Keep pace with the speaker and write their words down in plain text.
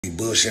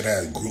bullshit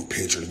ass group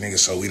pictures, nigga,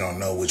 so we don't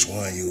know which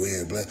one you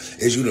is, blood.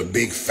 Is you the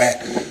big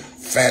fat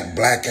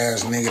black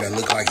ass nigga that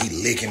look like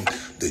he licking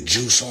the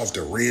juice off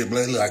the rib,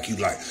 blood? It look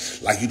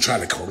like you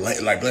trying to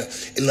collect, like, blood.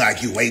 It look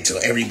like you wait till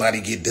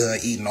everybody get done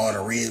eating all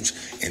the ribs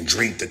and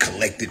drink the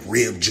collected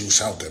rib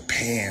juice out the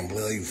pan,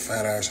 blood. You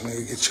fat ass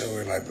nigga, get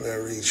your like, blood,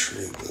 read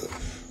shit, blood.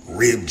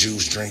 Rib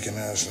juice drinking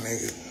ass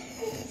nigga.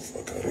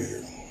 Fuck out of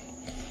here.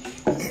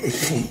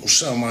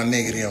 What's up, my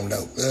nigga? Them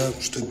though, blood.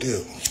 What's the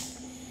deal?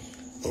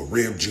 A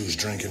rib juice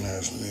drinking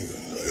ass nigga.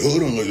 Like,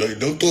 hold on, like,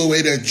 don't throw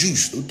away that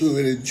juice. Don't throw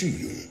away that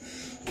juice.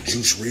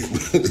 Juice rib.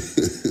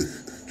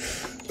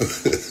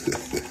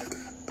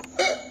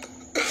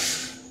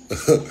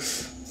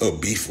 A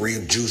beef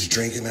rib juice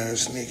drinking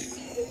ass nigga.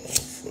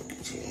 Fuck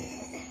it.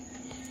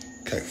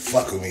 Can't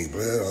fuck with me,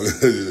 bro.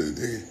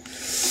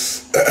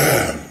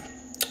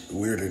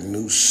 We're the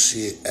new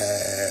shit.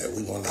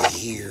 We want to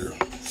hear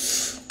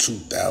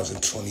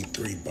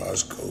 2023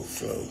 Boskoe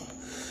flow.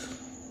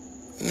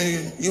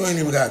 Nigga, you ain't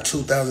even got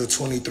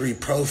 2023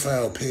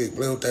 profile pic,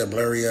 blood, with that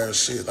blurry ass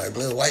shit. Like,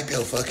 blood, wipe your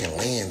fucking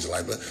lens.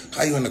 Like, blood,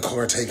 how you in the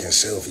car taking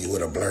selfie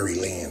with a blurry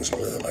lens,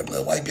 blood? Like,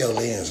 blood, wipe your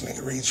lens,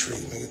 nigga. Retreat,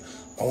 nigga.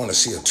 I want to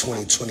see a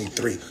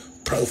 2023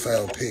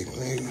 profile pic,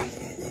 nigga.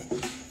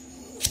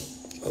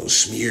 Oh,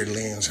 smeared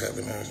lens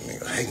having ass,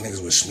 nigga. I hate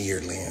niggas with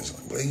smeared lens.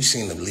 Like, blood, you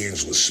seen the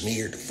lens was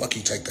smeared? The fuck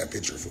you take that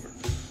picture for?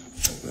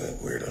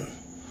 Like, weirdo.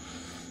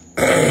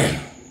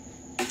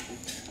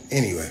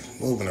 Anyway,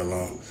 moving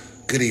along.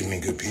 Good evening,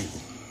 good people.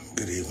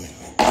 Good evening.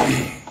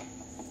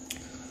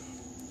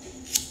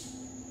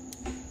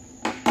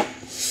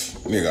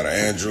 Nigga got an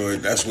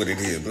Android. That's what it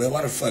is. Blood,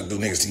 why the fuck do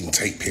niggas even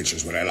take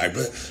pictures with that? Like,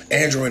 blood,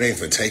 Android ain't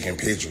for taking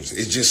pictures.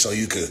 It's just so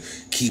you could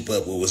keep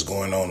up with what's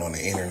going on the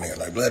internet.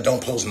 Like, blood,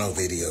 don't post no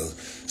videos.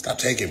 Stop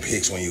taking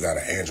pics when you got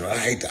an Android. I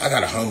hate that. I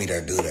got a homie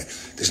that do that.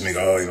 This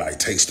nigga always, like,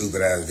 take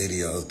stupid ass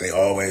videos. They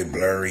always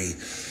blurry.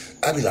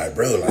 I be like,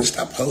 bro, like,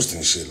 stop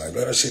posting shit. Like,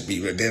 bro, that shit be,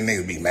 then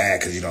niggas be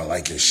mad because you don't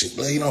like your shit.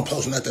 Bro, you don't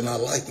post nothing I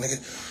like,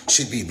 nigga.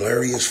 Shit be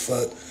blurry as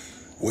fuck.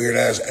 Weird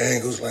ass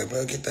angles. Like,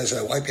 bro, get that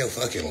shit. Wipe your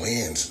fucking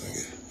lens,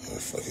 nigga. What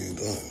the fuck are you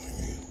doing,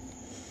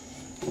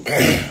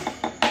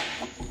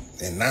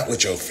 nigga? And not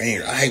with your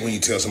finger. I hate when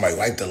you tell somebody,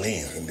 wipe the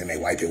lens, and then they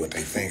wipe it with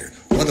their finger.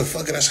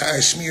 Motherfucker, that's how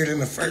it's smeared in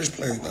the first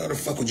place. How the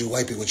fuck would you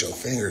wipe it with your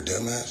finger,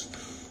 dumbass?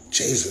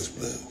 Jesus,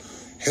 bro.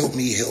 Help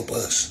me, help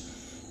us.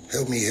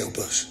 Help me, help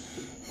us.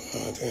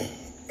 God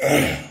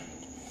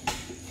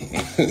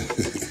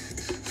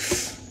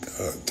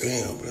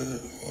damn, bro.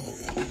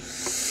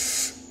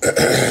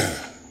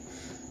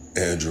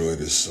 Android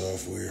is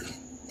software.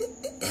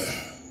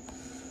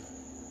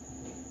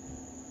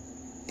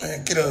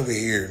 Man, get over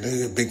here,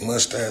 nigga. Big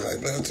mustache.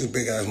 Like, blood, this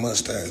big ass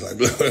mustache. Like,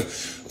 blood,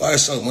 why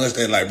so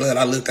mustache? Like, blood,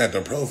 I looked at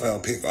the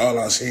profile pic. All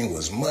I seen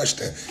was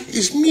mustache.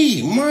 It's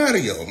me,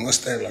 Mario.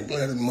 Mustache, like,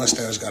 blood, the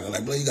mustache got a,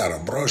 like, blood, you got a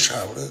brush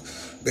out, blood.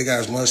 Big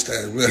ass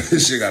mustache, blood.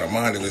 This shit got a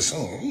mind of its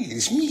own.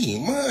 It's me,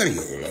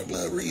 Mario. Like,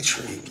 blood,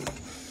 retreat, blood.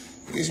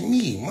 It's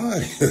me,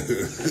 Mario.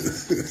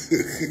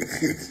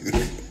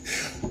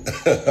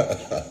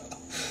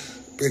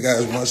 Big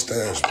ass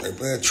mustache, like,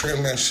 blood,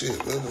 trim that shit.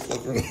 What the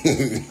fuck?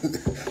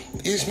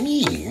 It's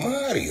me,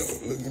 Mario.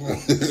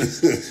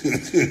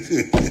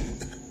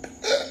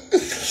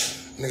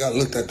 Nigga, I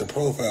looked at the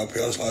profile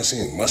pic. I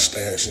seen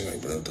mustache and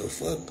like, what the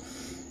fuck?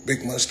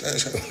 Big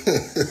mustache.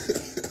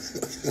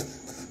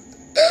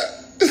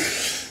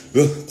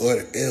 Or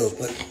the L's,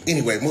 but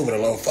anyway, moving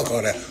along, fuck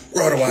all that.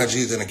 Roddy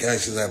Ricch and the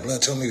gangsters that blood.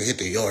 Tell me to hit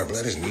the yard,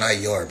 blood. It's night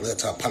yard, blood.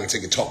 Talk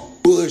politics and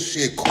talk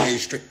bullshit, Queen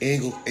Street,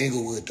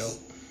 Englewood, though.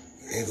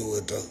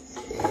 Englewood, though.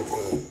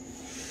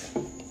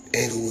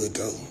 Englewood,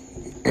 though.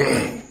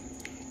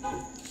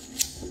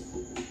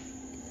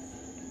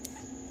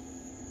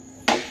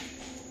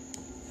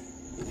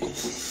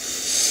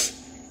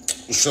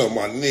 What's up,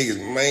 my niggas,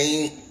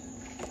 man?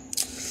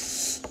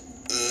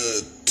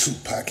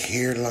 Tupac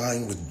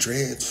hairline with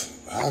dreads.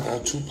 I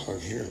got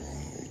Tupac hairline.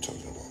 What are you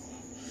talking about?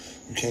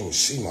 You can't even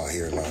see my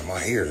hairline. My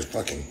hair is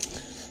fucking,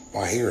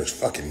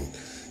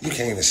 you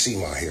can't even see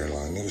my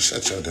hairline, nigga.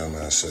 Shut your dumb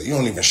ass up. You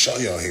don't even show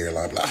your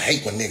hairline. I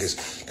hate when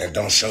niggas that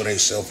don't show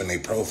themselves in their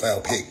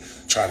profile pic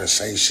try to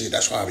say shit.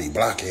 That's why I be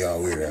blocking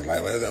y'all weird ass.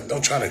 Like,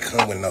 don't try to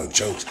come with no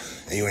jokes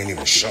and you ain't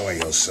even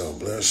showing yourself,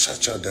 blood.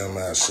 Shut your dumb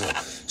ass up.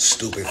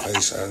 Stupid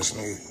face ass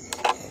nigga.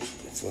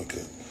 Fuck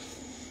it.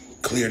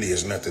 Clearly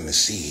there's nothing to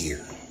see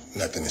here.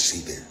 Nothing to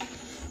see there.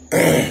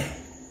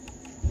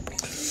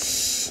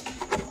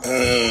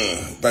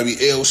 Baby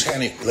L's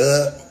had it,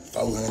 blood.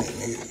 400,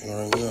 nigga. You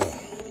know.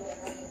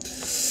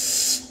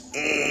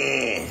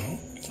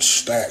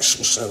 Stacks,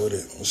 what's up with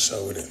it? What's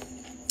up with it?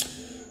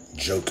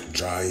 Joke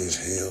dry as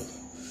hell.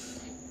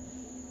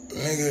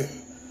 Nigga,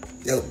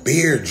 Your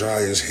beard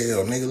dry as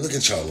hell, nigga. Look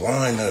at your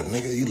lineup,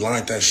 nigga. You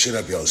lined that shit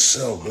up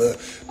yourself, blood.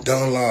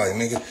 Don't lie,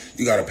 nigga.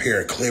 You got a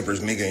pair of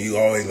clippers, nigga, and you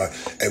always like,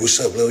 hey, what's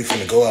up, blood? We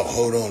finna go out.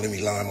 Hold on, let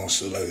me line my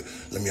shit. Like,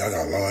 I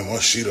gotta line my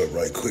shit up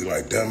right quick.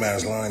 Like,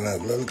 dumbass line up,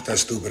 blood. Look at that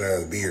stupid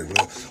ass beard,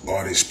 blood.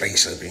 All this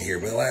space up in here,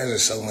 blood. Why is there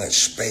so much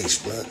space,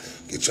 blood?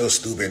 Get your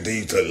stupid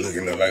dude to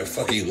looking up like,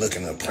 fuck are you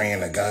looking up, praying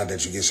to God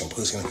that you get some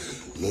pussy.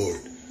 Lord,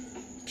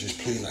 just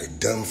please, like,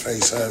 dumb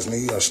face ass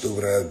nigga. You got a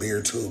stupid ass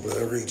beard too,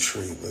 blood.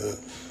 Retreat, blood.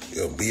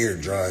 Your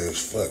beard dry as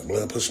fuck,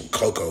 blood. Put some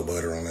cocoa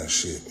butter on that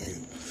shit, nigga.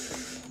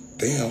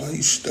 Damn, why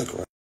you stuck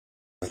right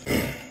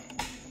there?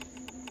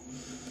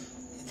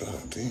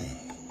 God damn.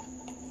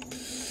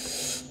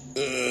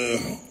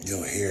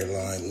 Your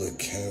hairline look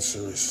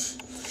cancerous.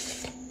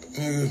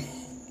 Nigga,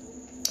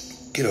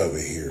 get over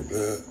here,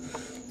 blood.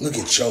 Look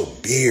at your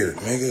beard,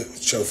 nigga.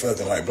 It's your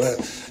fucking like,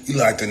 blood. You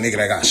like the nigga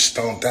that got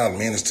stomped out,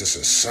 menace to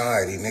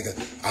society, nigga.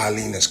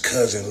 Eileen,'s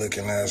cousin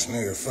looking ass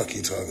nigga. Fuck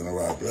you talking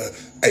about, blood.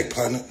 Hey,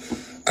 partner.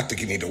 I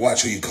think you need to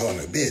watch who you calling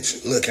a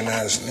bitch. Looking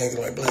ass nigga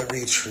like, blood,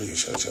 retreat.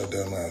 Shut your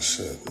dumb ass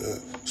up,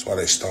 blood. That's why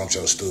they stomped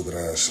your stupid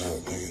ass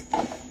out, nigga.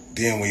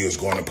 Then when you was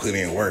going to put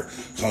in work,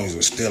 as long as you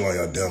was still on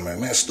your dumb ass.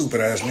 Man,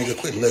 stupid ass nigga,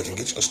 quit looking.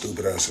 Get your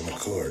stupid ass in the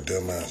car,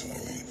 dumb ass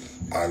nigga.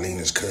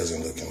 Eileen,'s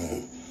cousin looking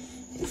at.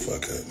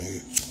 Fuck up,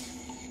 nigga.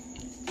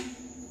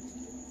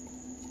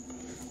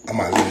 I'm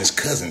Eileen,'s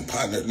cousin,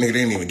 partner. Nigga, they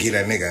didn't even get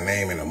that nigga a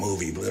name in the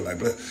movie, blood. Like,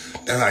 blood.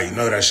 That's how you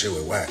know that shit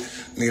was whack.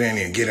 Nigga, they didn't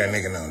even get that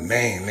nigga no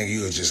name. Nigga,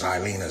 you was just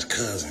Eileen,'s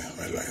cousin.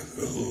 Like,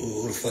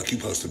 who the fuck you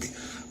supposed to be?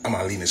 I'm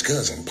Eileen,'s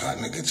cousin,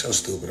 partner. Get your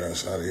stupid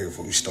ass out of here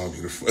before we stomp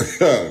you the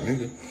fuck out,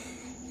 nigga.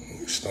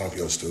 Stomp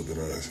your stupid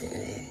ass,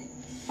 nigga.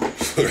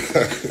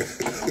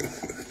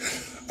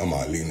 I'm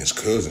Eileen,'s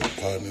cousin,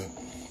 partner.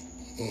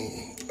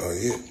 Oh,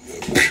 yeah.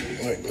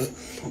 Like,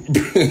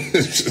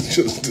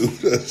 just do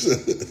that.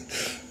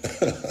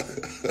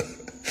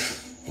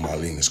 I'm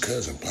Eileen,'s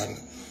cousin, partner.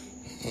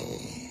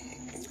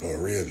 Oh,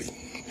 really?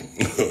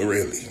 Oh,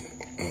 really?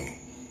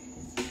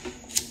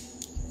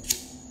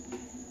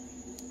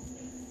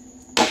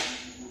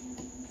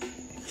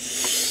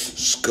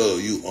 Skoe,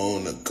 you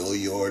own a Go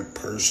Yard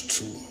purse,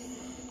 too?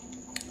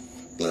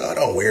 Look, I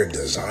don't wear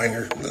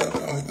designer.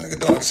 Nigga,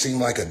 don't seem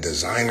like a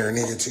designer,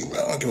 nigga, to you.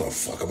 I don't give a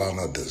fuck about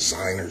no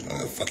designers.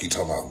 What the fuck you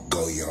talking about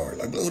Go Yard?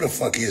 Like, who the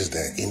fuck is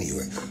that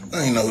anyway? I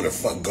don't even know who the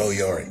fuck Go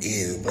Yard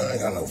is, bro. I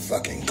ain't got no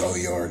fucking Go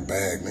Yard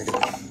bag, nigga.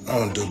 I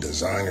don't do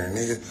designer,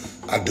 nigga.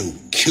 I do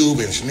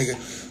Cubans, nigga.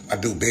 I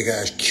do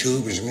big-ass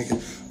Cubans,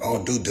 nigga. I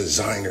don't do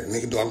designer,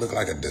 nigga. Do I look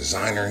like a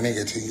designer,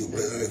 nigga, to you,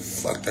 bro?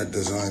 Fuck that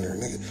designer,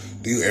 nigga.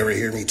 Do you ever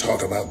hear me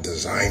talk about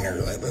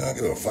designer? Like, bro, I don't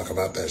give a fuck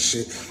about that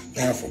shit.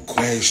 Man, I'm from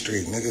Queen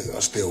Street, nigga. I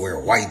still wear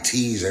white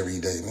tees every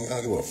day, nigga.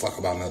 I don't give a fuck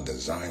about no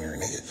designer,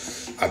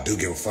 nigga. I do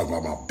give a fuck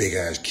about my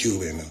big-ass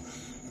Cuban. I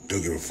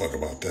do give a fuck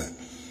about that.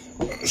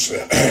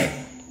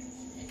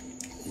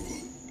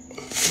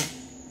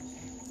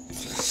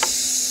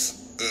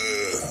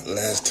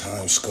 Last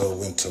time Skoe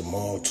went to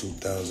mall,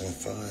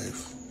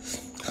 2005.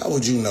 How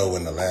would you know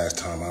when the last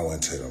time I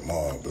went to the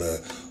mall,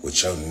 blood,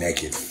 with your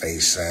naked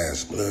face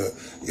ass, blood,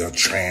 your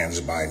trans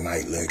by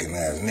night looking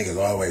ass? Niggas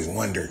always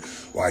wonder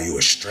why you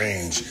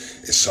estranged,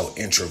 is so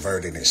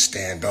introverted and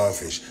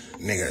standoffish.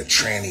 Nigga, a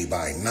tranny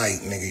by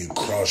night, nigga, you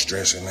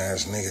cross-dressing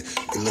ass nigga.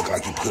 You look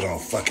like you put on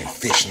fucking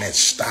fishnet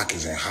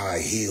stockings and high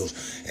heels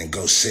and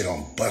go sit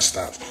on bus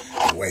stops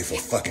and wait for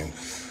fucking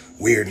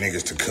weird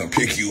niggas to come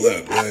pick you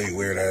up, bro. You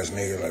weird ass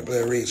nigga, like,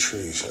 blood,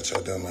 retreat. Shut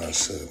your dumb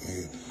ass up,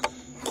 nigga.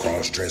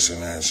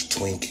 Cross-dressing ass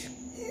twink.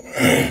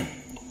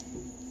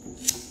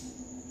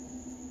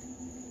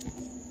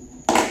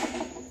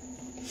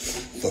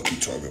 Fuck you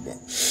talking about?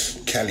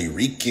 Roddy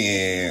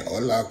Ricch.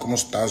 Hola, ¿cómo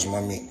estás,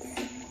 mami?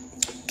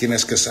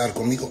 ¿Quieres casar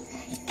conmigo?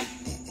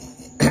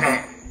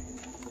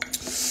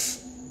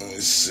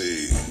 Let's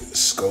see.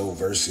 Skoe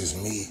versus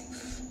me.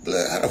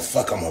 Blood, how the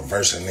fuck I'm a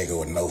verse a nigga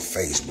with no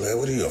face, blood?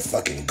 What are you, a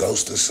fucking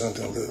ghost or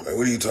something, blood? Like,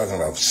 what are you talking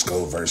about,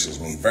 Skoe versus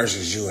me?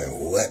 Versus you and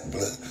what,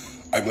 blood?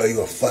 Like, blood,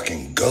 you a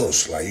fucking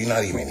ghost. Like, you're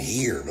not even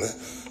here, blood.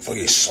 Fuck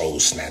your soul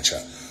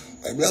snatcher.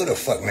 Like, blood, what the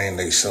fuck, man,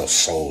 they sell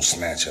soul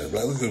snatcher?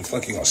 Blood, what the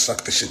fuck you gonna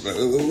suck the shit? Blood?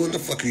 What the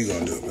fuck are you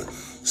gonna do, blood?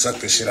 Suck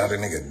the shit out of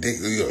a nigga dick?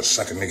 You gonna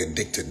suck a nigga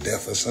dick to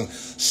death or something?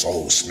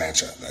 Soul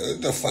snatcher. Like,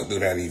 what the fuck do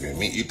that even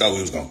mean? You thought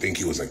we was gonna think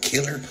he was a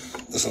killer?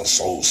 That's a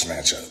soul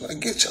snatcher. Like,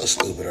 get your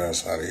stupid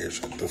ass out of here.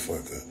 Shut the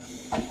fuck up.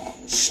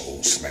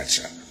 Soul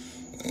snatcher.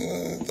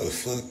 What the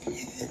fuck?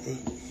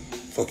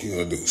 Fuck you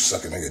gonna do?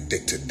 Suck a nigga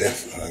dick to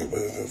death? Like,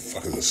 what the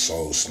fuck is a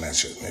soul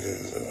snatcher,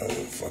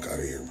 nigga? Fuck out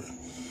of here, bro.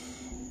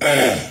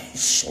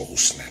 Soul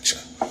snatcher.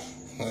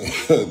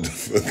 What the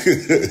fuck?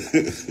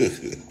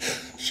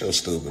 Show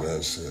stupid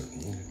ass shit.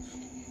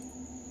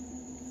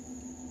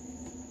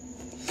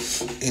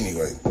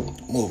 Anyway,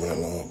 moving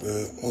along,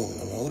 bro.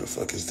 Moving along. Who the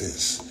fuck is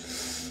this?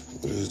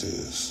 What is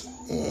this?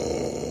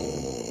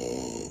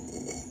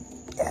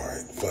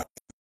 Alright, fuck.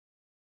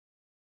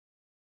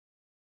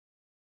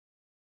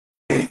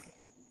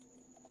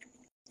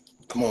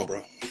 Come on,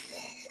 bro.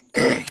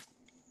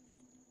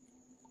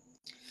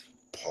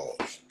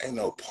 Pause. Ain't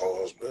no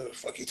pause, bro.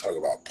 Fuck you talk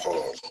about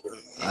pause, bro.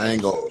 I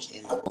ain't gonna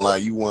lie,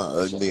 you one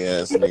ugly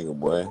ass nigga,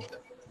 boy.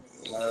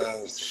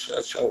 Man,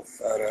 shut your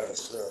fat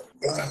ass up.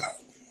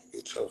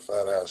 Get your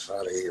fat ass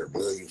out of here,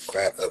 blood. You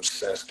fat,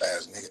 obsessed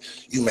ass nigga.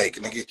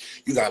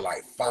 You got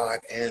like 5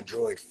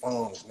 Android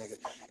phones, nigga,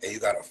 and you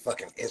got a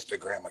fucking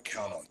Instagram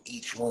account on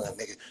each one,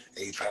 nigga,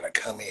 and you trying to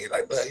come in here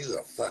like, blood, you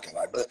a fucking,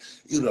 like, blood,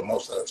 you the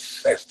most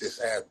obsessed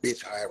ass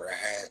bitch I ever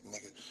had,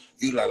 nigga.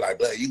 You like,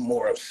 blood, you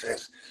more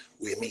obsessed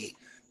with me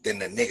than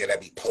the nigga that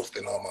be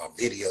posting all my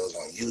videos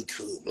on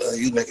YouTube. Blood,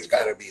 you niggas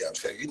gotta be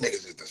upset. You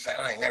niggas is the same.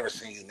 I ain't never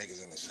seen you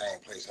niggas in the same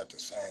place at the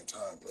same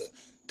time, blood.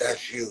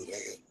 That's you,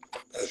 nigga.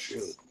 That's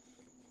you.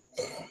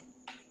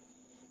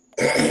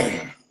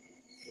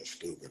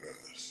 Stupid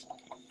ass.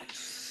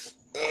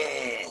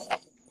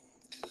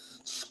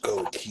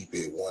 Skoe keep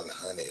it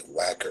 100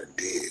 whacker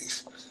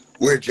Diggs.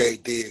 Where Jay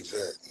Diggs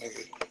at,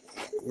 nigga?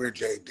 Where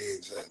Jay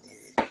Diggs at,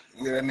 nigga?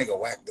 Yeah, that nigga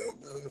whacked up.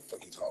 What the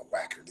fuck you call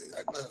whacker Diggs?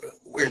 Like,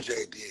 where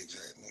Jay Diggs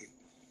at, nigga?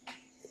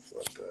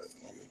 Fuck that,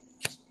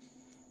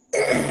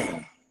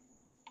 nigga.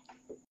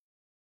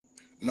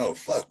 No,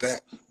 fuck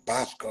that.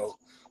 Boskoe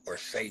or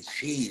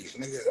SayCheese,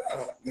 nigga.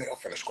 I'm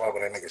finna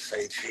squabble that nigga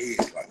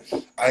SayCheese. Like,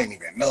 I didn't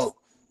even know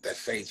that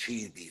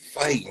SayCheese be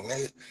fighting,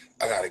 nigga.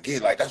 I gotta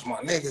get, like, that's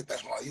my nigga.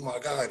 You my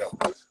guy, though.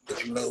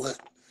 But you know what?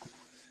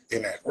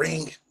 In that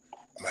ring,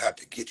 I'm gonna have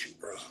to get you,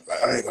 bro.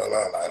 Like, I ain't gonna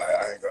lie.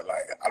 I ain't gonna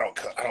lie. I don't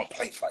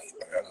play fight.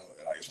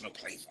 Like, it's no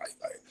play fight.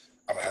 Like,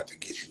 I'm gonna have to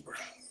get you, bro.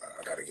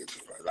 I gotta get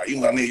you, bro. Like, you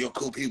my nigga, you're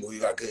cool people. You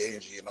got good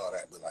energy and all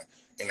that. But, like,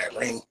 in that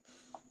ring,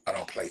 I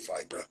don't play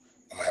fight, bro.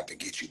 I'm gonna have to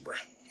get you, bro.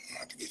 I'm gonna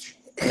have to get you.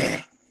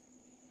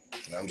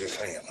 I'm just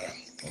saying, man.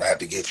 I'm gonna have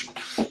to get you.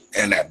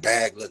 And that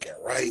bag looking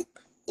right.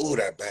 Ooh,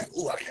 that bag.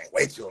 Ooh, I can't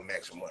wait till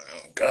next month.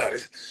 Oh, God.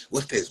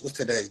 What's this? What's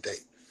today's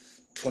date?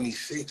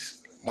 26th.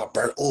 My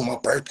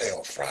birthday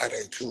on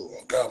Friday, too.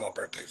 Oh, God, my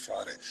birthday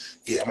Friday.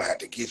 Yeah, I'm gonna have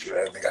to get you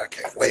that nigga. I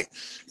can't wait.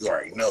 You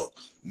already know.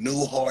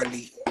 New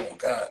Harley. Oh,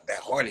 God. That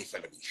Harley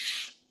finna be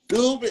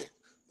stupid.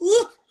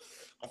 Woo.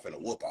 I'm finna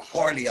whoop a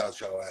Harley out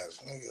your ass,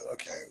 nigga.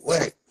 Okay,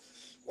 wait.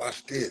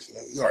 Watch this,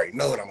 nigga. You already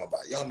know what I'm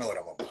about. Y'all know what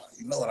I'm about.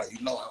 You know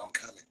how I'm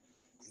coming.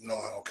 You know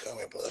how I'm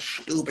coming, blood.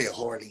 Stupid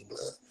Harley,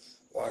 blood.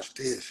 Watch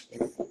this,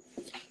 nigga.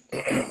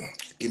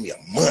 Give me a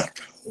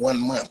month. 1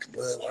 month,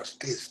 blood. Watch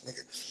this,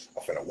 nigga.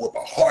 I'm finna whoop a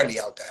Harley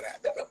out that ass.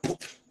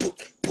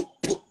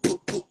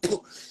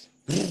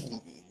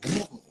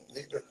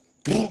 Nigga.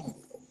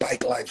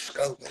 Bike life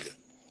Skoe, nigga.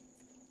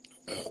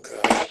 Oh,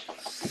 God.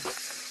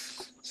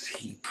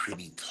 He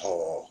pretty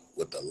tall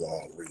with the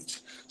long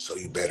reach, so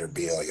you better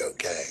be on your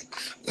game.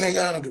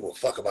 Nigga, I don't give a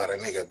fuck about a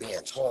nigga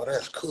being tall.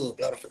 That's cool,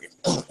 blood.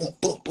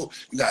 Boom.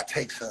 You gotta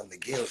take something to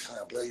give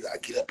something, blood. You gotta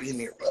get up in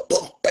there, blood.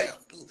 Boom, bam,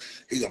 dude.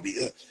 He gonna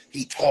be,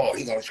 he tall.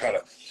 He gonna try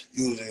to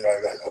use it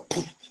like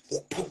poof.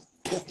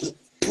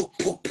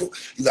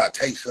 You gotta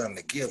take something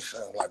to give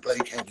something. Like, blood,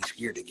 you can't be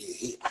scared to get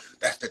hit.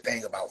 That's the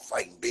thing about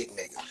fighting big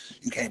niggas.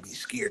 You can't be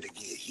scared to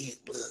get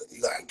hit, blood.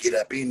 You gotta get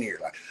up in there.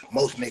 Like,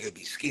 most niggas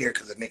be scared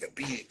because a nigga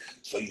big,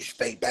 so you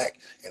stay back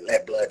and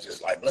let blood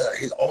just like, blood,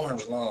 his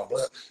arms long,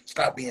 blood.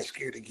 Stop being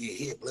scared to get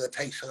hit, blood.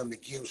 Take something to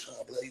give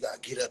something, blood. You gotta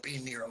get up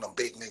in there on them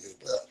big niggas,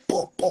 blood.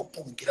 Boom.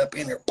 Get up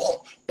in there, boom,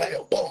 bam.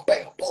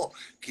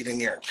 Get in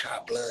there and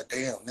chop blood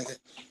down, nigga.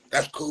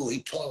 That's cool.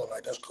 He tall,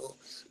 like, that's cool.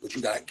 But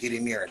you gotta get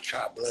in there and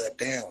chop blood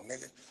down,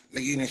 nigga.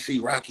 Nigga, you didn't see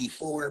Rocky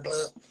 4,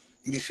 blood?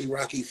 You didn't see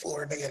Rocky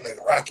 4, nigga? Like,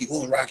 Rocky,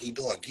 what was Rocky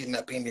doing? Getting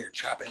up in there,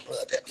 chopping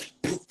blood down.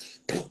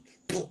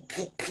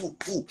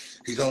 Poof.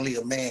 He's only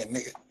a man,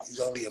 nigga. He's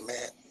only a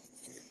man.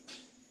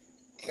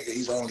 Nigga,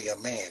 he's only a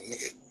man,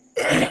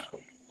 nigga.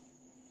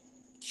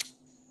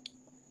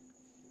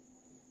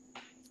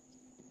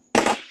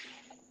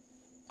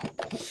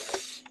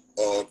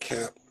 All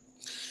cap.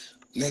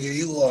 Nigga,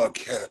 you all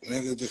cap,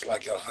 nigga, just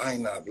like your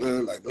hyena,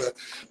 blood.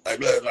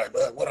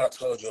 What I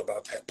told you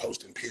about that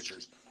posting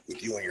pictures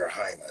with you and your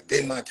hyena.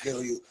 Didn't I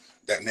tell you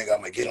that nigga,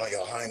 I'm gonna get on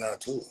your hyena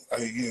too? I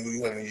mean,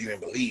 you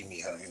didn't believe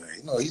me, huh?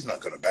 You know, he's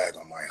not gonna bag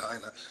on my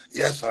hyena.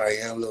 Yes, I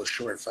am, little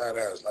short, fat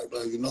ass. Like,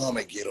 blood, you know I'm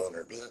gonna get on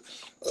her, blood.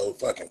 Oh,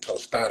 fucking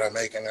tostada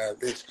making that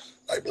bitch.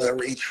 Like, blood,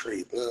 reach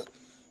free, blood.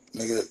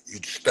 Nigga, you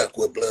stuck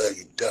with blood,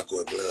 you duck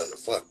with blood.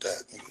 Fuck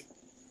that, nigga.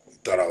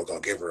 Thought I was gonna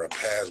give her a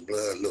pass,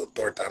 blood, little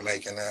torta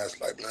making ass,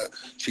 like, blood.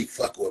 She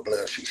fuck with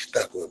blood, she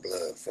stuck with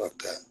blood. Fuck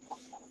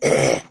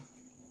that.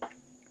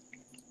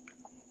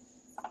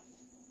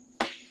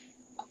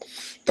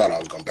 Thought I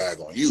was gonna bag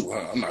on you,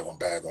 huh? I'm not gonna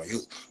bag on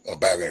you. I'm gonna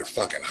bag on your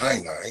fucking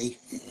hyena, eh?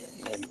 You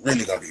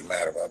really gonna be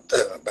mad about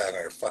that? I'm bagging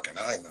on your fucking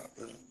hyena,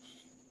 blood.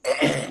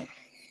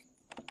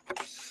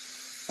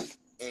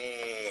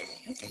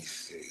 Let me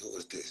see, who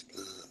is this,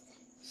 blood?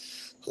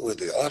 Who is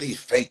this? All these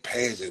fake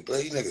pages,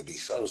 blood. You niggas be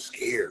so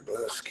scared,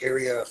 blood.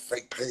 Scary ass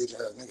fake page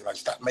ass nigga. Like,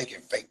 stop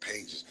making fake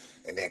pages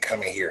and then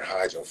come in here and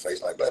hide your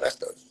face. Like, blood, that's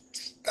the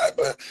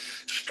blood.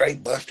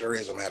 Straight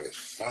busterism at its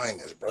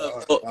finest,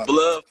 bro.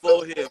 Blood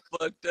forehead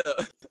fucked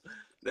up.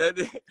 That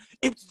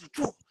empty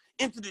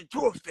the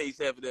drawer face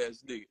having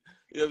ass nigga.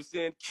 You know what I'm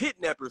saying?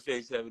 Kidnapper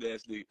face having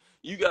ass nigga.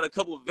 You got a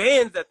couple of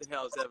vans at the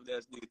house having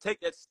ass nigga. Take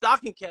that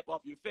stocking cap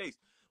off your face.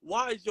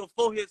 Why is your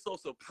forehead so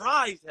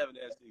surprised having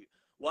ass nigga?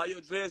 Why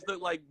your dreads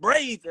look like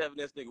braids having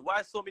ass nigga?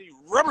 Why so many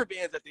rubber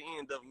bands at the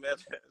end of them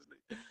having ass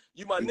nigga?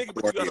 You my nigga,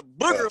 but you got a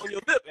booger on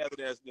your lip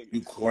having ass nigga.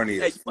 You corny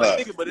hey, as you my fuck.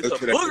 nigga, but it's a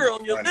booger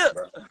on your funny, lip.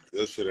 Bro.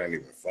 This shit ain't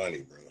even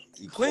funny, bro.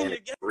 You Clean corny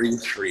your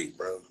retreat,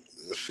 bro.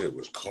 This shit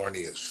was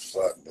corny as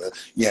fuck, bro.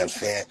 You know what I'm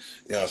saying?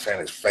 You know what I'm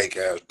saying? This fake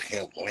ass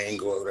pimp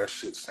lingo. That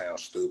shit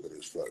sounds stupid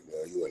as fuck,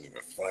 bro. You wasn't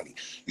even funny.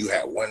 You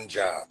had one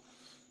job.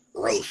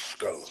 Roast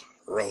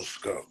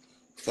Skoe.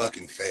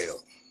 Fucking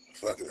failed.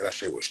 Fucking that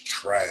shit was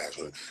trash.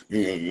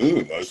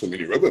 Like so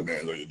many rubber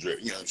bands on your dress.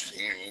 You know what I'm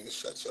saying?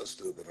 Such a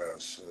stupid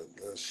ass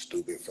shit.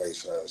 Stupid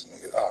face ass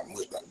nigga. I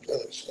mush like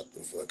blood. Shut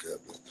the fuck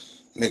up.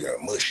 Nigga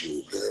mush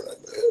you, blood.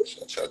 Like blood.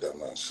 Shut your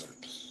dumb ass up.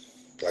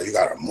 Like you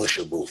got a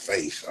mushable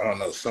face. I don't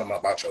know, something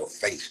about your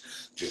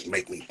face just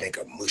make me think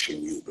of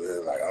mushing you,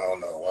 blood. Like I don't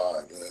know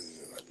why, blood.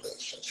 Like blood.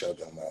 Shut your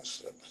dumb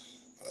ass up.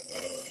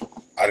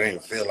 I didn't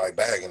even feel like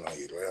bagging on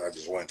you, blood. I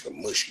just wanted to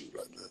mush you,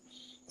 like blood.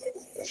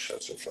 Like,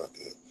 shut the fuck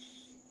up.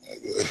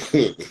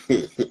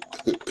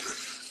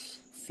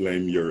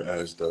 Flame your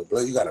ass though.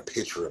 Blood, you got a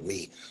picture of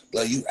me.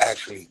 Blood, you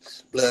actually,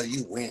 blood,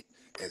 you went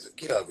and said,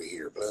 get over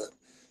here, blood.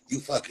 You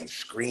fucking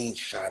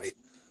screenshotted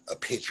a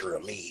picture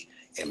of me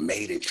and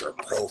made it your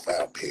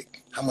profile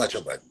pic. How much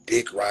of a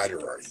dick rider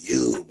are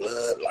you,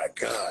 blood? Like,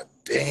 god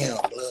damn,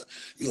 blood.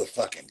 You a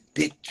fucking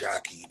dick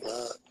jockey,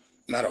 blood.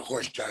 Not a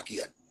horse jockey,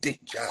 a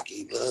dick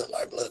jockey, blood.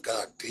 Like, blood,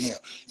 god damn.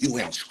 You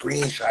went and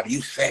screenshotted.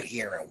 You sat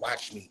here and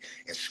watched me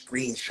and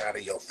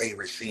screenshotted your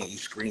favorite scene. You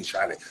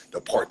screenshotted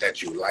the part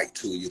that you like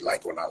too. You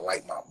like when I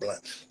light my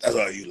blunt. That's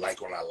all you like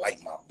when I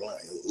light my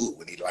blunt. Ooh,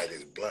 when he light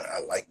his blunt,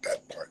 I like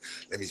that part.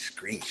 Let me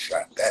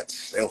screenshot that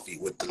selfie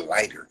with the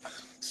lighter.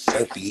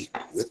 Selfie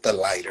with the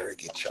lighter.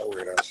 Get your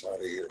weird ass out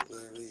of here.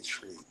 Blood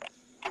retreat.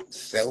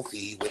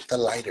 Selfie with the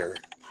lighter.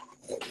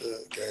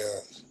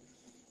 Guys.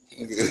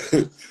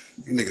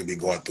 You niggas be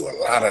going through a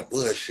lot of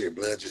bullshit,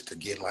 blood, just to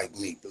get like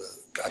me, blood.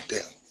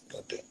 Goddamn.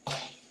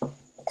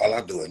 All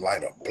I do is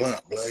light a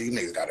blunt, blood. You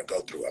niggas gotta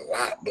go through a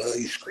lot, blood.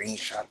 You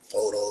screenshot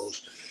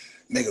photos,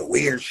 nigga,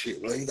 weird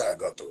shit, blood. You gotta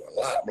go through a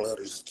lot, blood.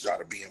 Just try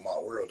to be in my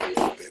world a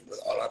little bit, blood.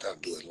 All I gotta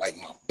do is light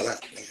my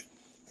blunt, nigga.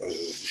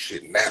 This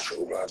shit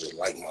natural, blood. I just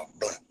light my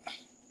blunt.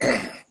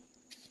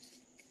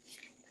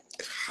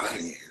 It's hot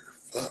in here,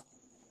 fuck.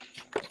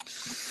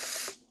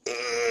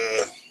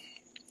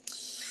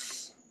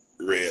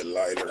 Red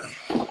lighter.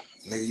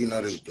 Nigga, you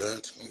know this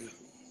blood, nigga.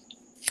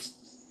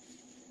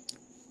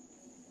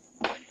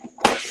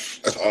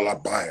 That's all I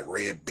buy,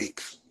 red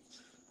Bics.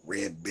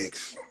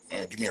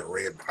 Give me a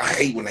red. I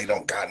hate when they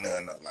don't got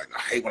none. Like, I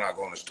hate when I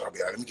go in the store, be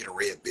like, let me get a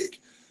red Bic.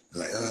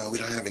 Like, we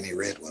don't have any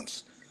red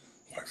ones.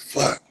 I'm like,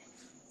 fuck.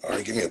 All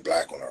right, give me a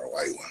black one or a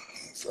white one.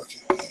 Fuck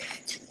it.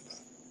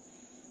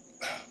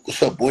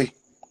 What's up, boy?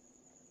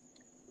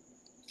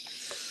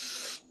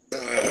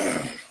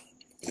 Let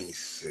me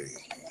see.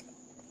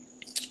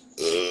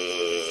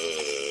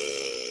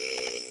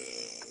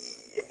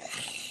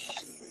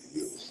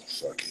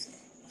 Fuck it.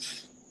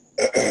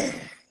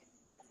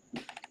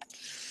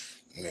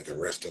 Nigga,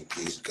 rest in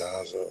peace,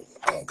 Gonzo.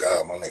 Oh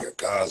God, my nigga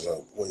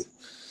Gonzo. Boy,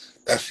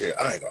 that shit,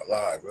 I ain't gonna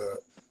lie, bro.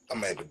 I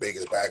made the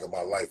biggest bag of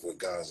my life with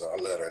Gonzo. I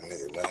love that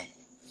nigga, man.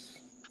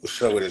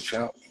 What's up with it,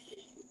 champ?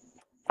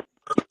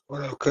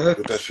 What up, cuz?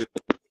 What that shit?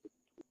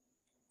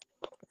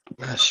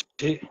 Nah,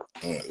 shit.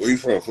 Where you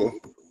from, fool?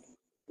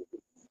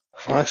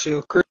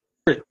 Fonshell Creek.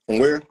 From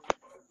where?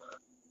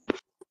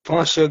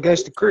 Fonshell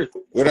Gangsta Creek.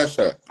 Where that's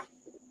at?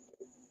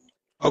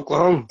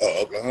 Oklahoma.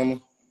 Oh,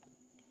 Oklahoma?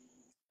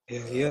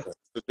 Hell yeah. What's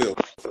the deal,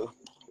 fool?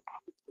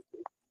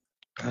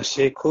 That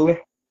shit coolin'.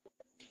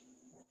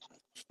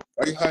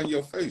 Why you hiding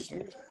your face,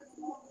 nigga?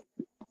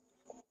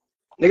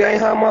 Nigga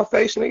ain't hiding my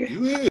face, nigga.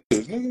 You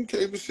is, nigga. You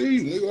can't even see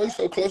you, nigga. Why you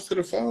so close to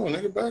the phone,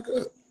 nigga? Back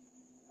up.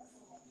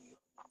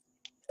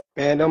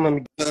 Man, don't let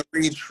me.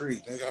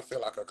 Retreat, nigga. I feel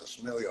like I can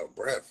smell your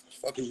breath.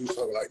 Fuck is you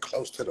so like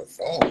close to the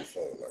phone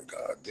for? Like,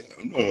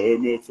 goddamn. No,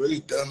 my face,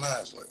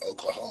 dumbass. Like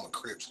Oklahoma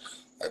Crips.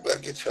 Like,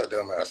 blood, get your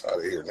dumb ass out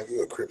of here, nigga.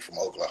 You a Crip from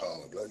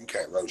Oklahoma, blood. You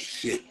can't roast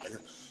shit, nigga.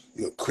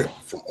 You a Crip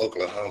from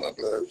Oklahoma,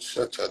 blood.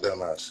 Shut your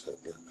dumb ass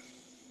up, blood.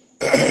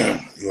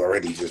 You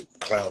already just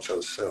clowned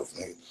yourself,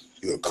 nigga.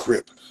 You a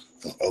Crip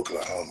from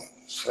Oklahoma.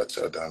 Shut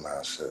your dumb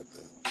ass up,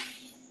 blood.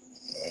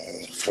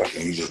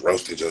 Fucking, you just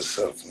roasted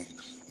yourself, nigga.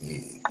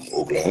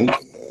 Oklahoma,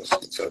 let's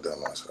get your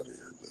dumb ass out of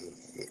here, blood.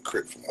 You a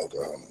Crip from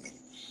Oklahoma,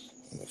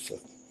 nigga.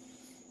 Fuck.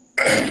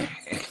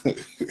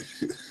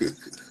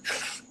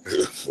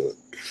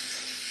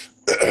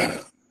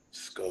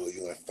 Skoe,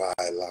 you and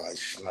Five Line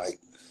Snipe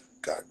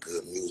got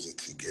good music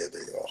together.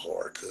 Y'all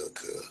hard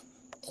cook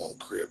on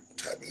Crip,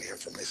 tapping in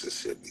from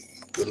Mississippi.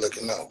 Good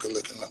looking out.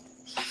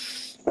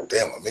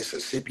 Damn, a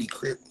Mississippi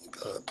Crip.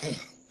 God damn.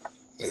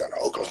 We got an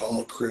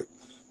Oklahoma Crip,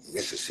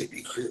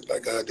 Mississippi Crip.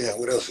 Like, goddamn,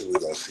 what else are we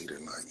gonna see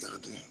tonight?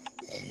 Goddamn.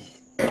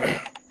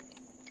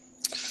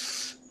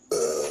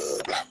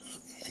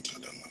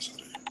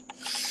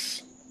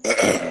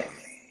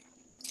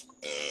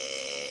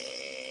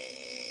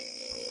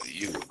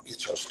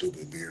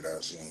 stupid beard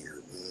ass in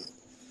here, blood.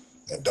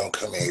 And don't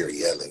come in here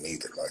yelling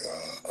either. Like,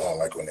 I don't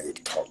like when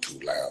niggas talk too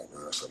loud,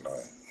 bro. That's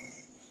annoying.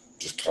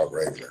 Just talk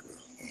regular, bro.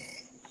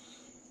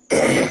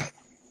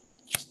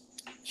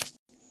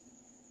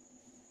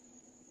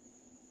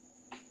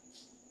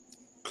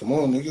 Come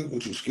on, nigga.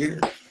 What, you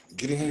scared?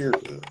 Get in here,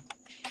 blood.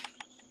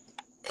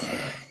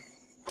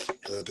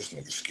 This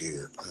nigga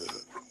scared,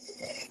 blood.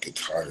 Get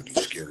tired of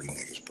these scary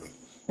niggas, bro.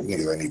 These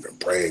niggas ain't even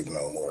brave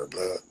no more,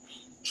 blood.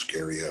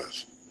 Scary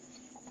ass.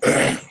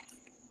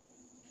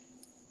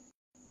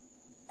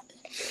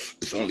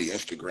 It's only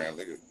Instagram,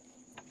 nigga.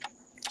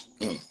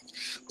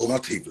 Oh, my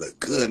teeth look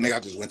good, nigga. I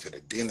just went to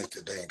the dentist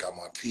today and got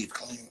my teeth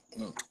clean.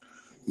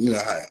 You know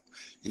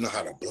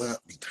how the blunt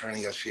be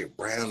turning your shit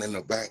brown in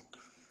the back?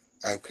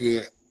 I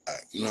could,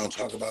 you know what I'm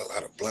talking about?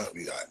 How the blunt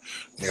be like,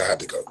 nigga, I had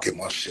to go get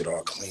my shit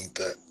all cleaned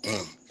up.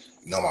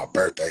 You know my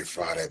birthday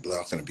Friday, blood.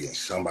 I'm finna be in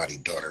somebody's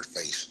daughter's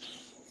face.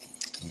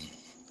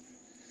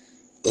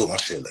 Oh, my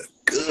shit look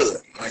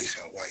good, nice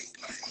and white.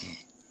 Like,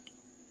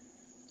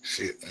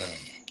 shit,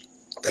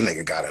 that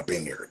nigga got up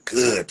in there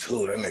good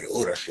too. That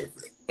nigga, that shit,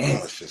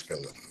 that shit feel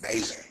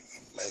amazing,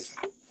 amazing.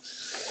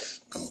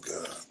 Oh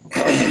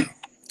God.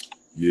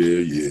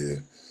 Yeah.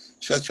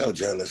 Shut your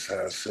jealous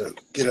ass up.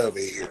 Get over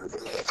here,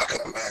 bro. I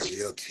can imagine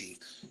your teeth,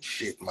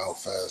 shit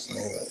mouth ass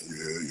nigga.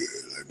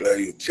 Yeah. Like, blood,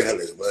 you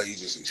jealous, blood. You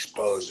just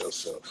exposed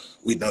yourself.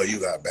 We know you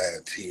got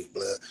bad teeth,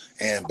 blood,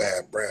 and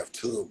bad breath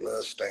too,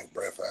 blood. Stink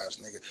breath ass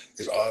nigga.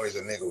 It's always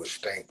a nigga with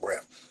stink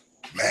breath.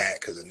 Mad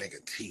because a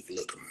nigga teeth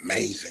look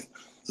amazing.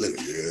 Look,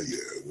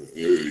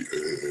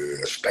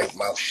 yeah. Stink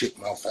mouth, shit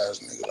mouth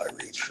ass nigga like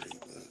Ricch,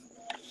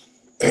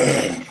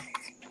 blood.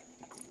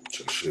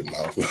 Shit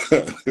mouth.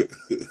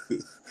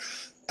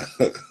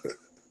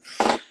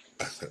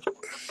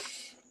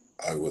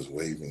 I was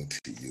waving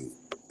to you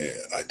and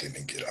I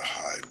didn't get a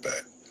hi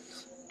back.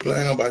 But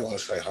ain't nobody want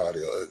to say hi to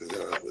your ugly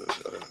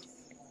ass.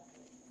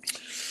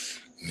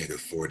 Nigga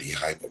 40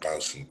 hype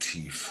about some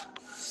teeth.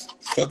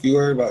 Fuck you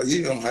worried about?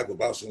 You don't hype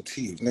about some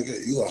teeth.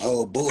 Nigga, you a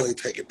whole boy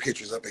taking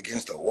pictures up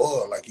against the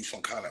wall like you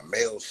some kind of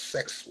male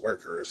sex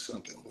worker or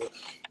something. But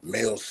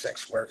male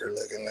sex worker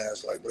looking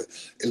ass like, but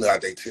it look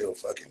like they tell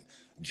fucking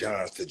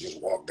Johns to just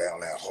walk down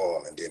that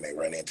hall and then they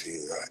run into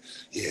you like,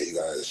 yeah, you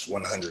got it's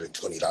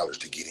 $120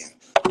 to get in.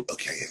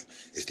 Okay,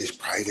 is this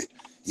private?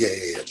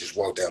 Yeah. Just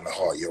walk down the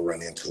hall, you'll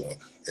run into him,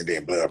 and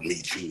then blood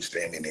meet you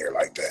standing there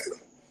like that.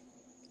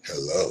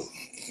 Hello.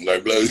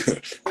 Like blood.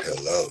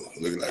 Hello.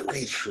 Looking like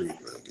Ricch Street,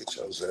 bro. Get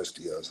your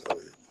zesty ass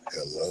over here.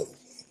 Hello.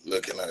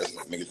 Looking at us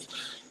like niggas.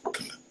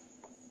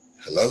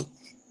 Hello?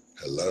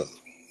 Hello.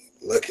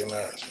 Looking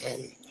at us,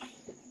 nigga.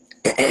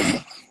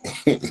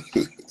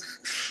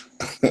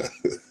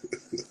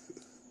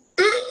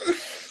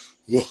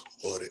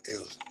 Or the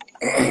else.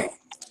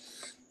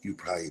 You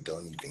probably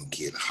don't even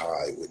get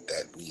high with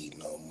that weed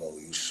no more.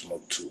 You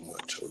smoke too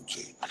much,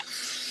 OG.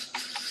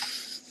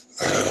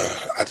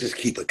 I just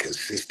keep a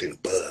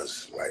consistent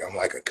buzz. Like I'm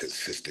like a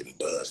consistent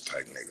buzz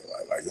type nigga.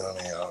 Like you know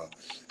what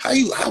I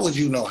mean? How would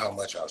you know how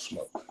much I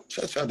smoke?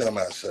 Shut your dumb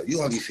ass up.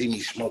 You only see me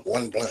smoke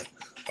one blunt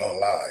on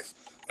live.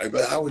 Like,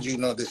 but how would you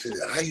know this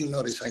is? How you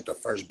know this ain't the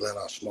first blunt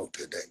I smoked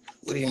today?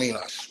 What do you mean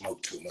I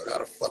smoke too much? How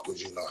the fuck would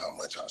you know how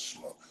much I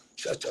smoke?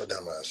 Shut your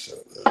dumb ass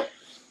up, bro.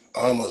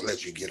 I almost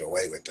let you get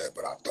away with that,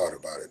 but I thought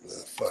about it,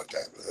 blood. Fuck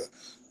that, blood.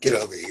 Get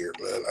over here,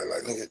 blood.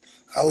 Like, nigga,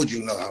 how would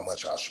you know how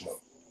much I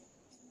smoke?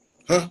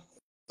 Huh?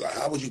 Like,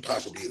 how would you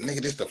possibly,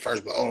 nigga, this the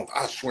first blunt. Oh,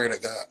 I swear to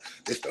God,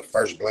 this the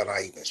first blunt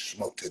I even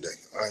smoked today.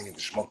 I ain't even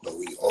smoked no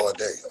weed all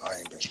day. I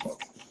ain't been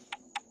smoking.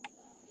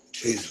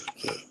 Jesus.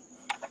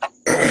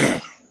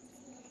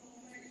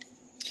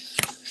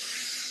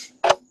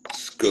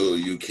 Skoe,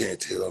 you can't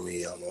tell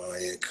me I'm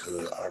lying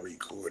because I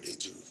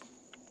recorded you.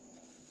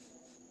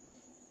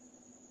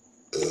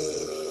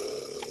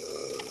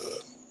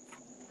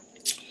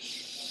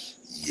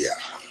 Yeah.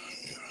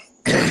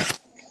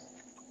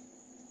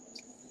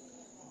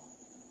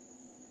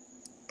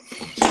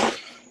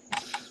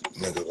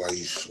 Nigga, why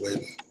you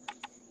sweating?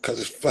 Cause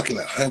it's fucking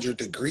 100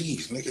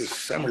 degrees, nigga. It's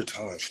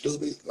summertime,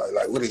 stupid.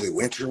 Like what is it,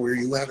 winter where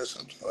you at or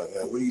something?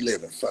 Like, where you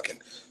live in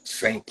fucking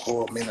St.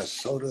 Paul,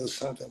 Minnesota or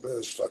something, bro?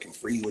 It's fucking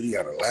free. Where you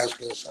at,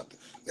 Alaska or something?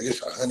 Nigga,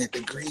 it's 100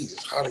 degrees.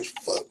 It's hot as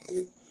fuck,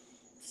 nigga.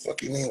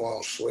 Fuck you mean while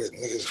I'm sweating?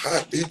 Nigga, it's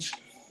hot, bitch.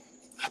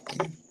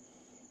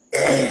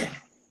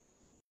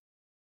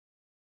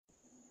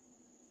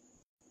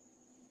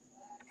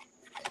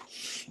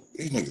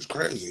 These niggas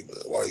crazy,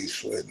 but why you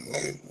sweating,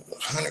 nigga?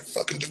 100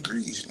 fucking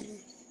degrees, nigga.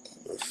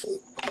 What the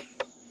fuck?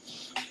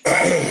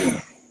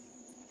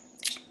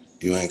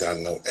 You ain't got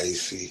no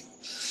AC.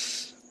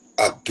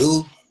 I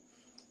do,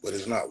 but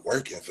it's not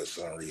working for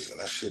some reason.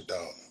 That shit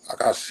don't. I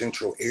got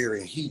central air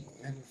and heat.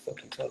 What the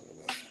fuck you talking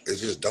about? It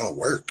just don't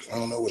work. I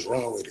don't know what's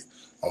wrong with it.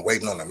 I'm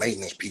waiting on the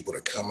maintenance people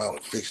to come out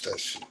and fix that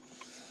shit.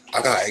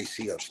 I got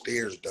AC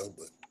upstairs though,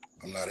 but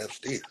I'm not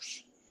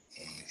upstairs.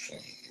 You know what I'm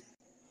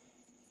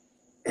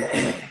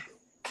saying?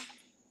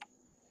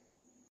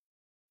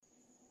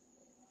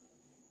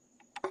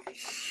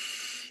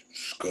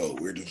 Skoe,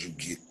 where did you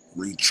get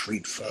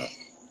retreat from?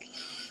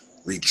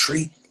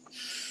 Retreat?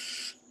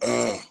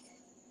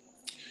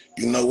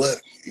 You know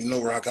what? You know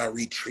where I got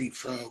retreat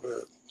from,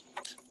 bro?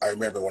 I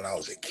remember when I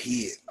was a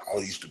kid. I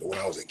used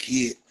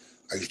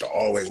to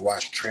always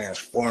watch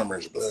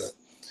Transformers, blood,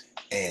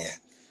 and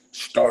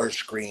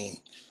Starscream.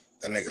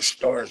 That nigga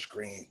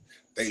Starscream.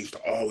 They used to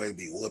always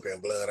be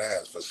whooping blood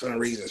ass. For some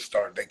reason,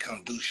 they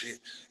come do shit,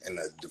 and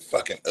the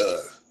fucking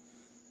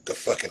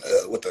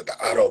with the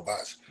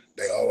Autobots,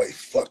 they always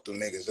fuck them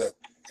niggas up,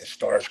 and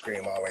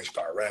Starscream always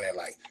start running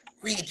like,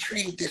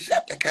 retreat,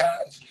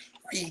 Decepticons,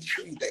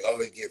 retreat. They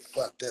always get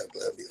fucked up.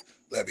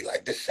 They'll be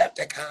like,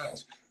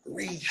 Decepticons,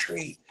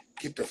 retreat,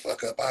 get the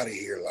fuck up out of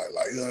here, like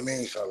you know what I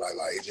mean? So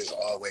like it just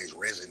always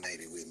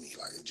resonated with me,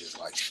 like it just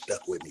like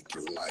stuck with me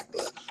through life.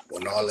 But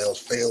when all else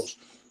fails,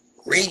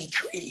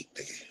 retreat,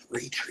 nigga,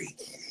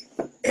 retreat.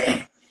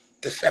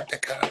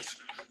 Decepticons,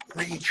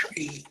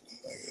 retreat.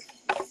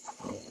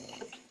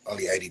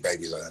 Only 80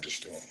 babies I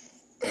understand.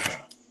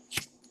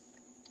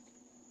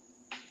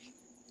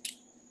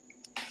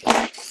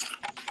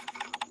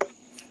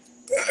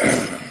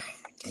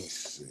 Let me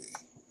see.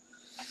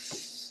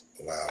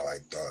 Wow, I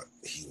thought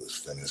he was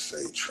finna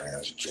say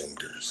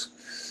transgenders.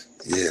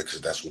 Yeah,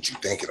 because that's what you're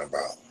thinking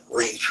about.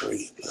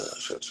 Retreat.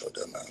 Shut your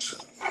dumb ass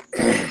up.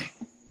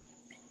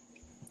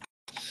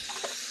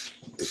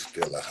 It's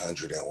still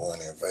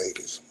 101 in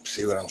Vegas.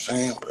 See what I'm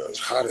saying, bro? It's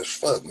hot as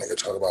fuck. Nigga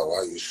talk about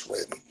why you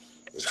sweating.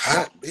 It's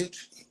hot,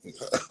 bitch.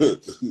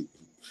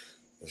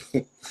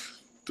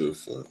 The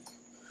fuck?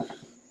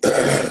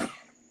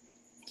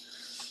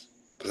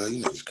 Bro,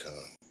 you niggas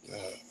come.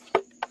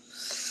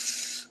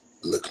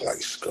 Look like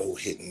Skoe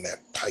hitting that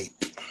pipe.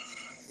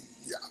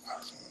 Yeah.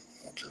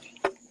 Okay.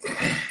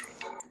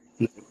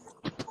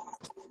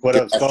 What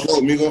up, Skoe? Show,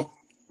 amigo.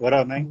 What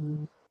up,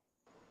 man?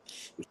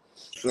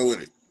 Show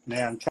with it.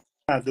 Man, I'm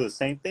trying to do the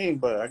same thing,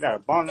 but I got a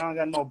bong. I don't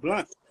got no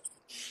blunt.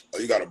 Oh,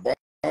 you got a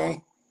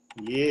bong?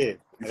 Yeah.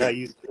 I got to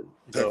use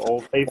the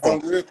old paper.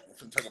 Bong rip?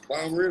 Take a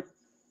bong rip?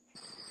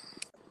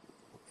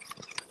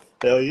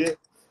 Hell yeah.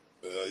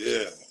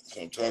 Yeah.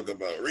 So I'm talking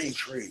about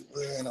retreat.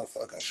 Well, ain't no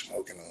fucking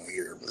smoking on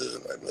here.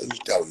 Like, you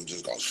thought we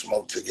just gonna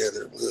smoke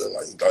together.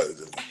 Like, you thought it was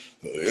just,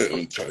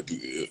 I'm trying to do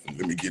it.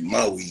 Let me get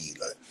my weed.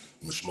 Like,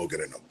 I'm gonna smoke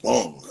it in a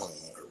bong.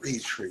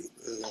 Retreat.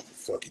 What the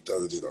fuck you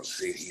thought we just gonna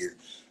sit here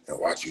and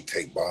watch you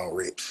take bong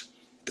rips?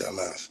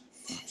 Dumbass.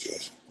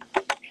 Just,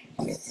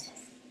 let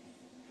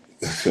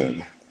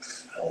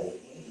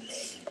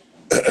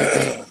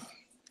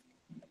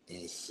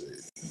me see.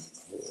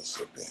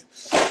 What's up there?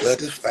 Look,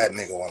 this fat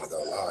nigga want to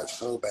go live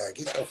so bad.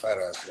 Get your fat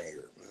ass in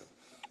here, bro.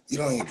 You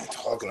don't even be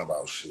talking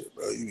about shit,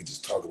 bro. You be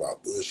just talking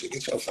about bullshit.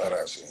 Get your fat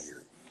ass in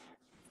here.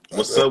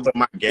 What's up with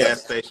my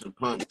gas station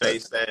pump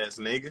face ass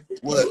nigga?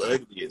 What? You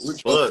ugly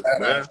as fuck,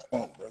 bro.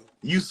 Pump, bro.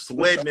 You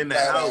sweating in the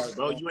house,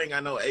 bro. You ain't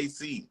got no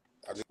AC.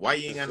 Why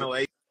you ain't got no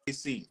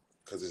AC?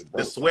 Because it's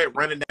the sweat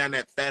running down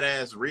that fat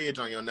ass ridge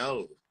on your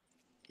nose.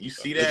 You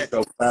see that?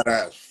 Your fat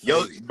ass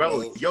face,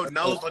 bro, your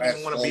nose don't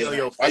even want to be on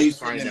your Why you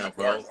face right now,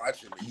 bro.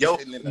 Your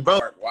nose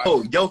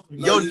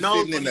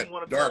don't even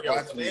want to be on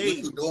your face.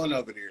 What you doing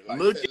over there? Like,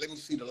 Look let me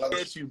see the lotion.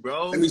 at you,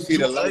 bro. Let me see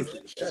the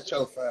lotion. Shut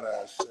your fat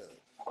ass up.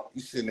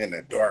 You sitting in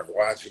the dark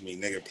watching me,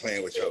 nigga,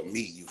 playing with your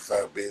meat, you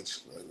fat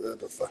bitch. Like, what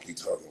the fuck you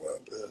talking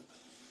about, bro?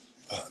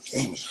 Oh,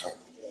 damn, it's hot.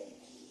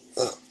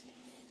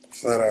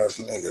 Fat ass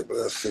nigga,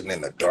 bro, sitting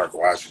in the dark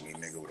watching me,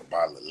 nigga, with a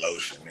bottle of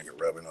lotion, nigga,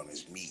 rubbing on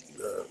his meat,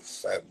 bro.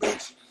 Fat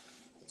bitch.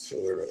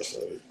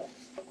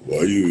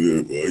 Why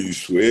you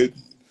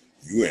sweating?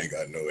 You ain't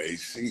got no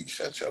AC.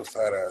 Shut your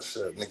fat ass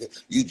up, nigga.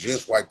 You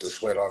just wiped the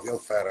sweat off your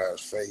fat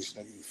ass face,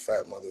 nigga, you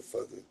fat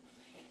motherfucker.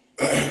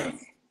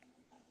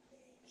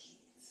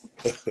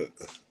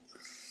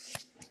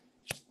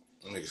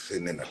 Nigga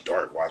sitting in the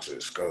dark watching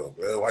the Skoe,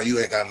 bro. Why you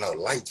ain't got no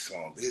lights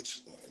on,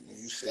 bitch?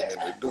 You sitting in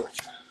the dark.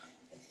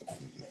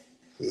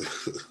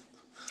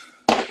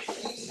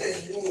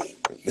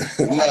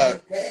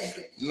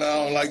 No, I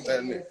don't like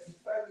that nigga.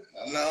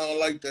 No, I don't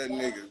like that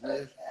nigga,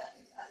 man.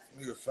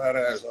 Nigga fat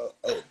ass,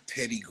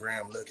 Teddy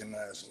Graham looking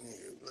ass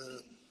nigga, bro.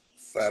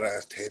 Fat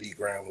ass Teddy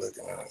Graham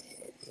looking ass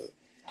nigga.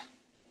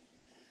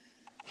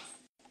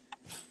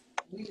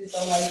 We just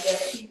don't like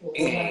that people.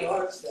 Bro,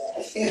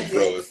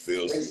 it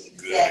feels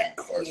good in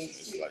Carson.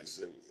 It's like,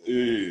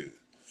 yeah.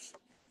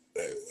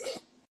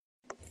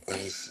 Let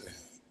me see.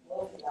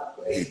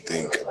 He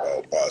think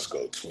about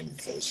Boskoe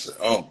 24/7.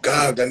 Oh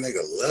God, that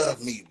nigga love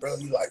me, bro.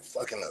 You like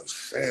fucking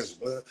obsessed,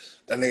 bro.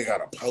 That nigga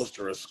got a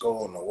poster of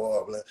Skoe on the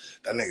wall, bro.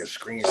 That nigga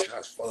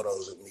screenshots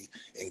photos of me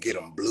and get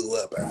them blew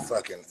up at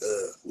fucking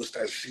what's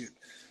that shit?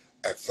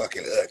 At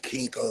fucking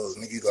Kinko's,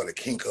 nigga. You go to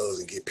Kinko's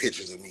and get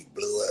pictures of me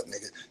blew up,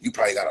 nigga. You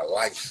probably got a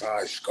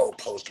life-size Skoe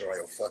poster on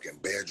your fucking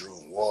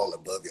bedroom wall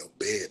above your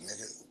bed,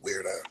 nigga.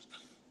 Weird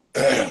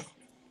ass.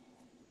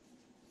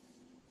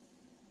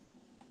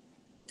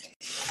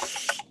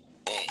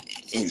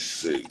 Let me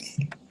see.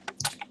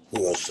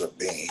 Who else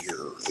up in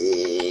here?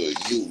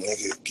 You,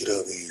 nigga, get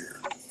over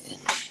here.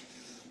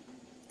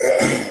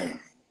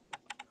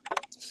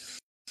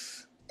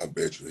 I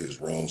bet you his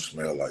room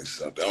smell like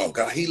something. Oh,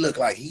 God, he look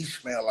like he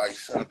smell like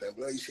something.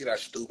 Bro, you see that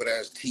stupid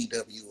ass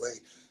TWA?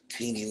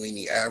 teeny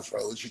weeny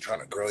afro. What you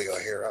trying to grow your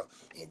hair out?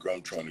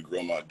 I'm trying to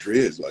grow my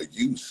dreads like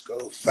you,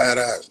 Skoe. Fat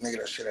ass nigga,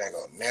 that shit ain't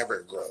gonna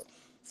never grow.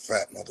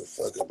 Fat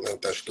motherfucker,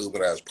 blood. That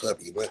stupid ass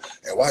puppy, blood.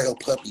 And why your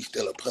puppy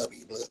still a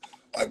puppy, blood?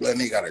 Like, blood,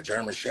 nigga got a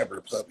German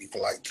Shepherd puppy for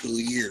like 2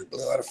 years,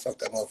 blood. Why the fuck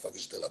that motherfucker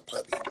still a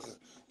puppy, blood?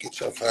 Get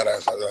your fat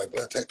ass out of there,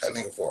 blood. Take that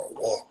nigga for a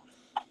walk.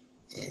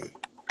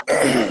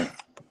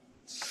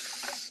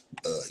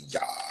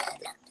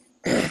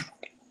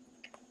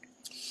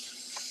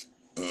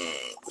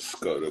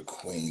 Skoe, the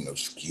queen of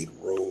Skid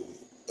Row.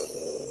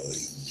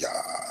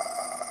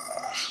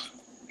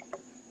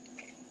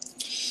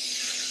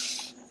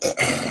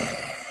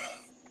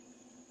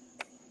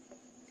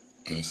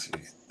 Let me see.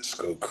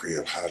 Skoe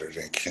crib hotter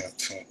than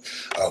Kempton.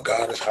 Oh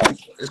God, it's hot.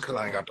 It's cause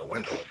I ain't got the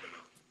window open.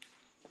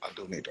 I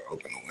do need to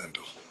open the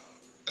window.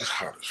 It's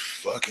hot as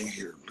fuck in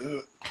here,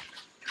 dude.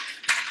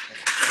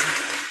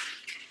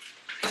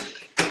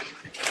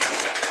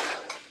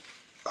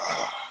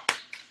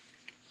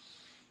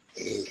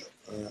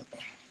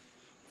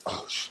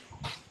 Oh shit.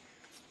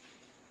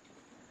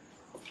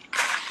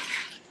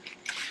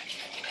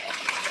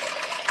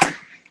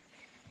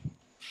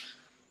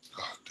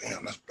 Oh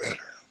damn, that's better.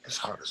 It's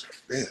hot as a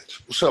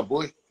bitch. What's up,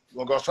 boy? You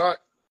wanna go outside?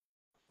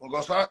 Wanna go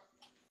outside?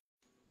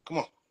 Come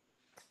on.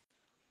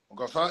 Wanna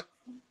go outside?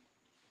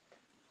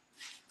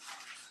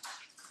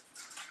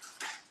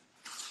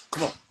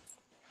 Come on.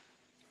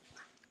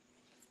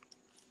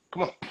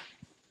 Come on.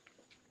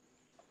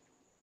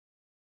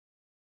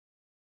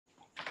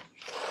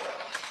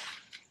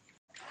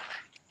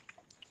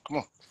 Come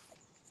on.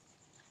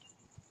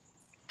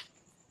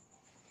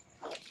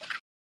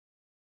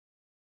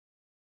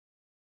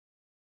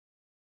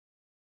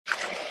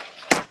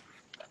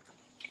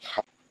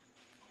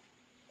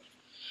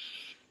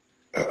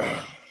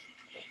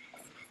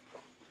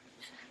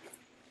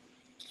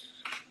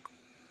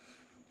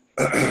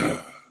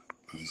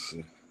 Let me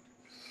see.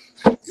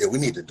 Yeah, we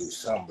need to do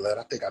something, blood.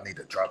 I think I need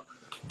to drop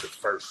the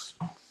first.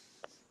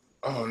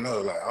 I don't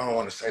know, like, I don't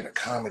want to say the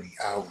comedy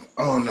album.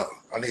 I don't know.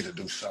 I need to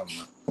do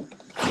something.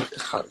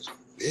 It's hot as a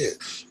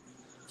bitch.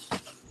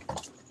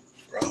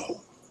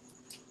 Bro.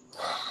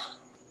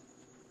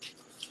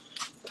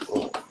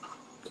 Oh.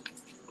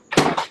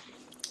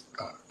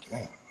 God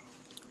damn.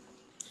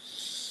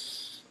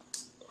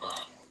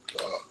 Oh,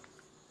 God.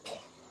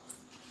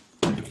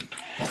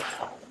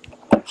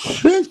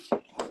 Shit.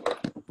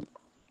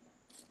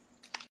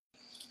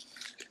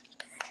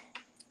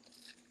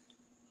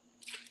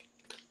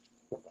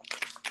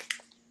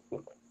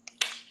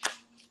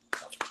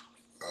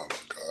 Oh, my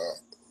God.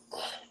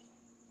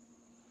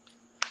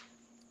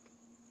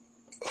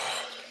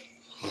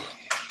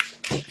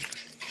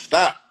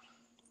 Stop.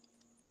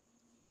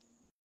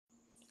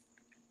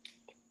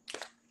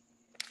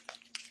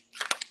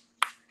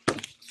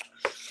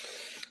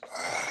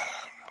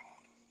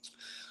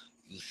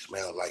 You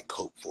smell like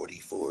Coke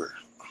 44.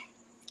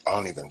 I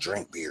don't even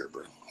drink beer,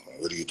 bro.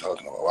 What are you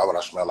talking about? Why would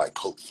I smell like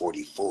Coke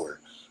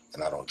 44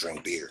 and I don't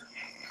drink beer?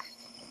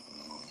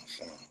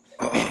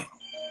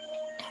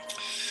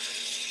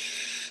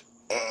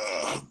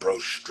 Bro,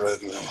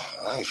 struggling.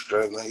 I ain't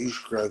struggling. You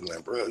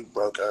struggling, bro. You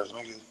broke ass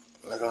nigga.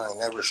 Nigga, I ain't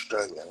never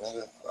struggling,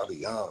 nigga. I be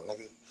young,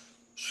 nigga.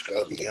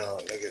 Skoe be young,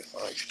 nigga.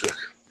 I ain't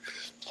struggling.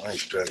 I ain't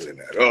struggling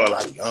at all.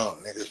 I be young,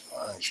 nigga.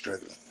 I ain't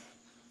struggling.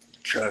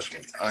 Trust me.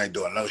 I ain't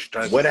doing no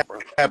struggling, What bro.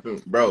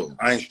 happened, bro?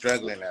 I ain't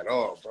struggling at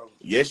all, bro.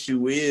 Yes,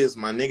 you is,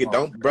 my nigga. Oh,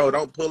 Don't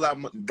pull out,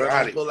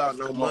 don't pull out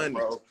no Come on, money.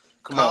 bro.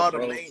 Come Call on, the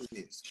bro.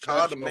 maintenance.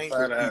 Call Shut the your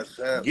fat maintenance ass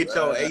people. up, Get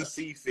your bro.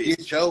 AC fixed.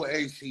 Get your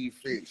AC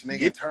fixed, nigga.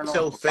 Get Turn on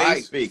your some face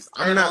lights. fixed.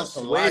 I'm Turn on not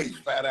some sweating.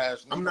 lights, fat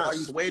ass nigga. I'm Why not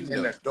you sweating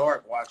in though. the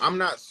dark watching? I'm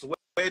not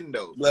sweating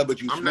though. Blood,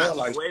 but you I'm smell not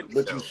like, sweating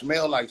but though. you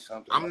smell like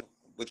something. I'm Though.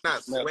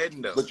 not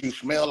sweating though. But you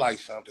smell like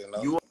something.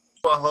 Though. You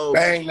a hoe.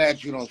 Bang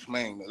that you don't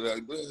smell.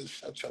 Like, blood,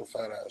 shut your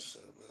fat ass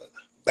up, blood.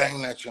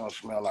 Bang that you don't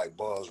smell like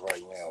balls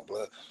right now,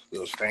 blood.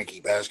 Little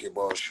stanky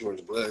basketball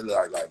shorts, blood.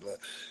 Blood.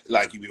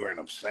 Like you be wearing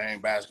the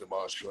same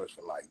basketball shorts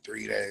for like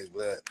 3 days,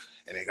 blood.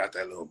 And they got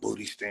that little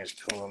booty stench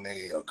to them,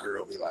 nigga. Your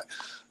girl be like,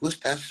 "What's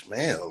that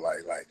smell?"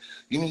 Like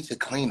you need to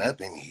clean up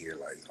in here,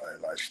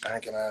 like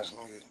stinking ass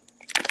nigga.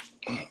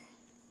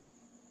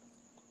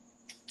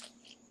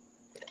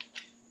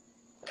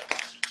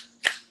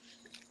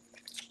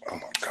 Oh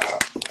my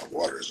God, the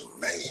water is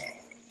amazing.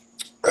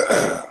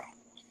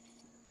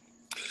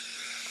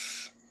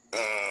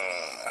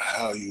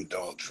 How you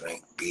don't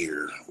drink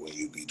beer when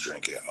you be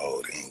drinking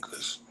Old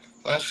English?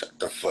 Man, shut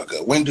the fuck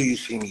up. When do you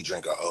see me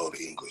drink an Old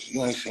English?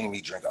 You ain't seen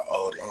me drink an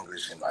Old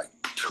English in like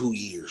 2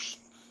 years.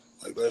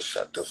 Like, let's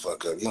shut the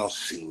fuck up. You don't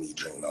see me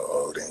drink no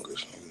Old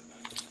English, nigga.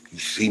 You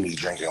see me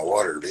drinking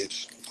water,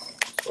 bitch.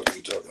 What are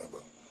you talking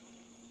about?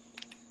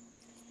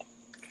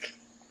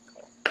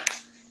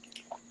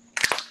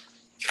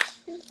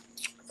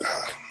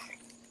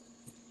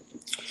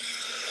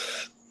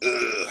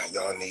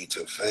 Y'all need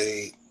to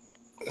fade.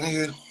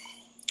 Nigga,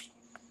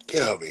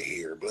 Get over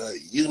here, blood.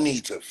 You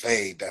need to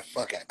fade that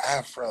fucking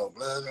afro,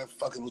 blood. That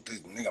fucking with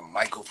this nigga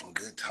Michael from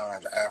Good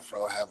Times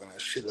afro having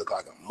that shit look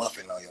like a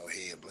muffin on your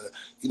head, blood.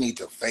 You need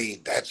to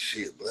fade that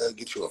shit, blood.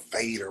 Get you a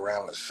fade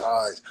around the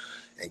sides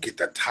and get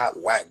the top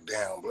whacked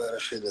down, blood.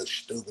 That shit looks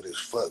stupid as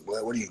fuck,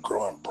 blood. What are you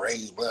growing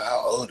braids, blood? How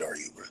old are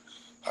you, blood?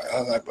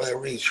 I'm like,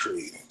 blood,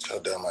 retreat.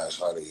 Tell dumb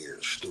ass out of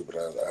here, stupid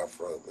ass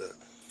afro, blood.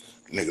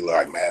 Nigga look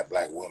like mad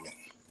black woman.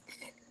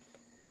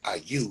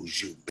 I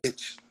use you,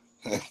 bitch.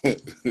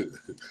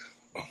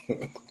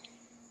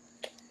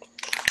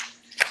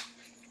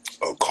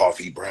 Oh,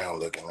 coffee brown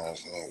looking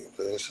ass nigga,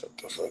 bitch. Shut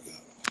the fuck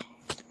up.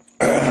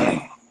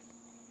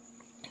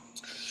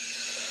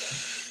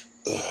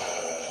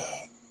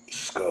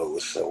 Skoe,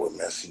 what's up with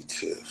Messy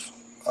Tiff?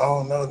 I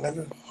don't know,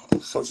 nigga. What the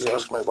fuck you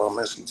asking me about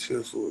Messy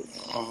Tiff for?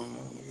 I don't know,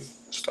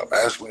 nigga. Stop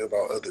asking me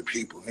about other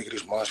people, nigga.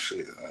 This my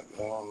shit. I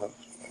don't know.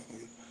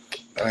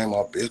 That ain't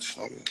my bitch,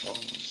 nigga. I don't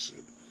know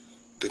shit.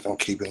 Think I'm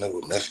keeping up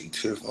with Messy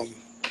Tiff, nigga.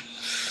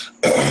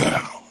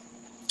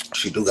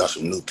 She do got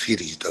some new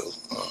titties though.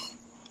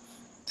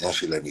 And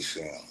she let me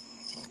see them.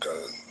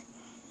 Okay.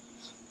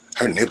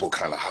 Her nipple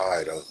kind of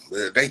high though.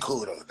 But they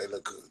cool though. They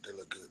look good. They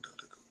look good though.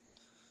 They cool.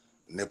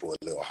 Nipple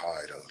a little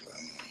high though.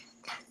 Like,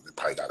 they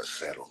probably gotta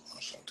settle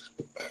or something.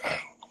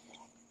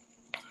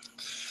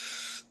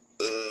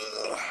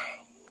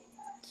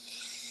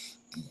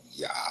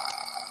 Yeah.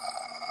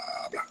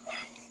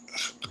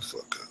 Shut the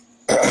fuck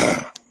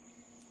up.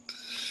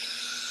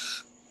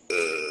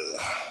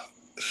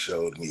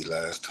 Showed me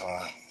last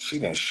time. She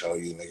didn't show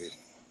you, nigga.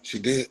 She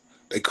did.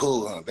 They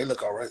cool, huh? They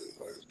look alright.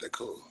 They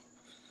cool.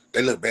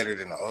 They look better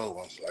than the old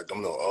ones. Like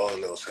them little old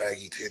little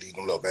saggy titties,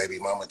 them little baby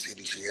mama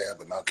titties she had,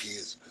 but no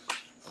kids.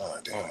 Oh,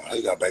 damn. How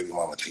you got baby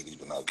mama titties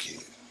but no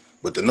kids?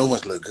 But the new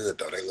ones look good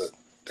though.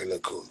 They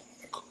look cool.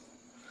 They're cool.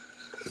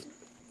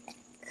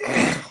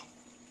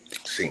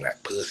 Seen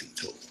that pussy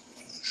too.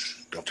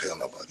 Don't tell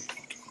nobody.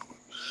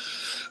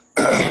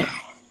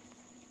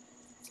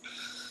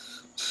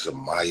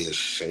 Samaya's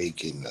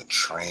shaking. The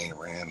train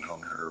ran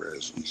on her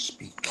as we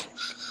speak.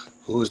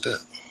 Who is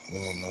that? I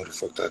don't know who the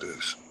fuck that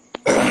is.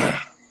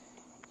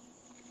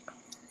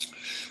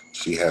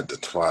 She had the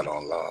twat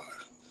on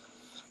live.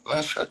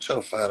 Man, shut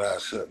your fat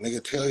ass up,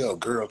 nigga. Tell your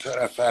girl, tell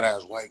that fat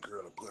ass white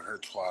girl to put her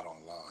twat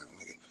on live,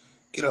 nigga.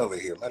 Get over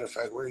here. Matter of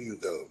fact, where you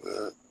go,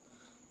 bud?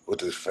 With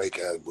this fake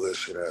ass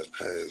bullshit ass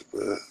page,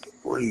 bud.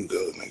 Where you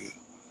go, nigga?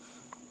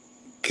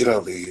 Get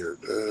over here,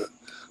 bud.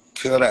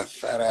 Tell that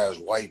fat ass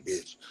white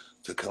bitch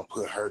to come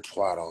put her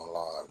twat on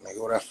live,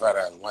 nigga. What that fat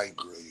ass white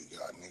girl you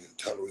got, nigga?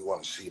 Tell her we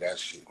want to see that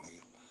shit,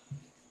 nigga.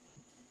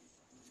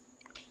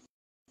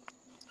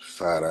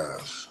 Fat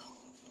ass.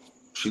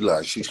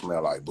 She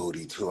smell like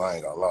booty too, I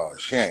ain't gonna lie.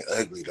 She ain't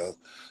ugly though,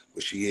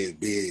 but she is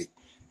big,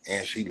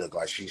 and she look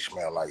like she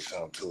smell like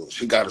something too.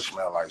 She gotta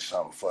smell like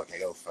something fucking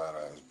your fat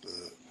ass,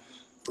 bud.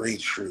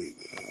 Breathe tree,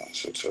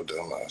 shut your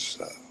dumb ass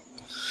up.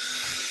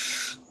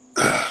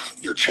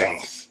 Your chain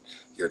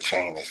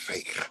is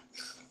fake.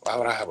 Why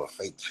would I have a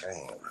fake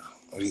chain, bro?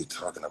 What are you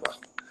talking about?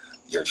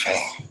 Your chain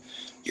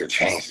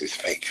is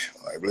fake.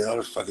 Like, bro, how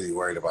the fuck are you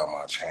worried about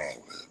my chain,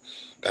 bro?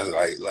 That's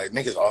like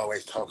niggas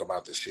always talk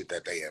about the shit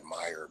that they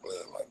admire,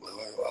 blood. Like,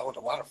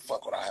 why the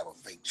fuck would I have a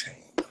fake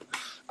chain? Bro?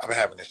 I've been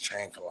having this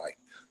chain for like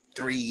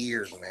 3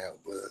 years now,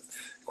 blood.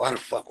 Why the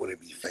fuck would it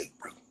be fake,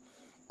 bro?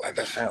 Like,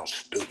 that sounds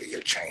stupid. Your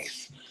chain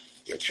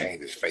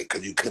is fake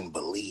because you couldn't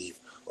believe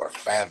or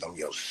fathom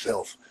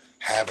yourself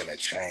having a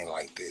chain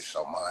like this,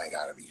 so mine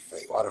gotta be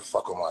fake. Why the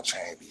fuck would my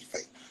chain be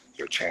fake?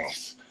 Your chain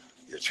is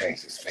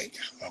fake.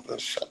 Bro,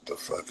 shut the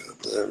fuck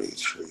up, blood.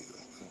 Tree.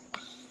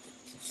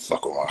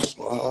 Fuck with my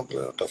small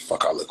blood. What the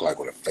fuck I look like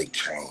with a fake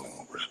chain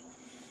on, bro?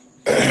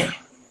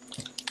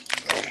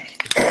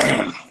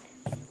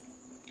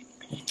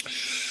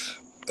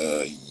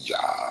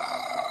 Yeah.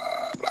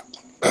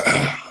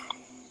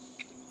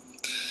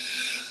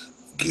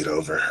 Get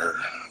over her.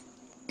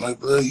 Like,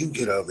 blood, you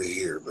get over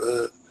here,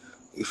 blood.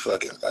 You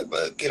fucking, like,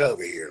 blood, get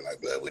over here.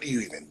 Like, blood, what are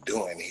you even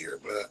doing here,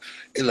 blood?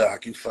 It look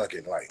like you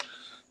fucking, like,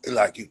 it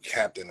like you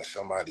captain of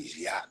somebody's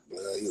yacht,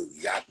 blood. You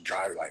yacht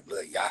driver, like,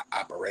 blood, yacht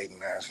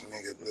operating ass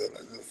nigga, blood.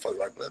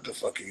 Like, what the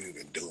fuck are you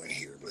even doing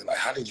here, blood? Like,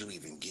 how did you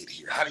even get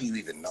here? How do you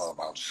even know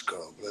about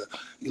Skoe, blood?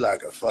 You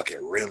like a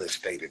fucking real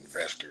estate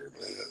investor,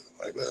 blood.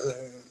 Like,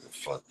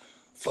 blood,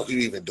 fuck you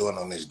even doing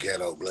on this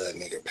ghetto blood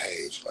nigga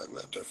page? Like,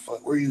 what the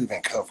fuck? Where you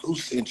even come from? Who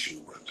sent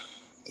you, bro?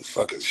 You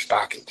fucking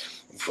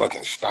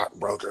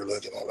stockbroker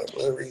looking at like,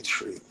 blood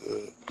retreat,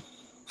 blood.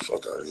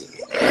 Fuck out of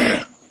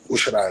here. What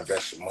should I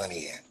invest some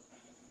money in?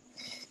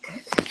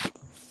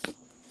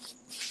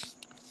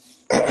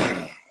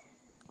 Let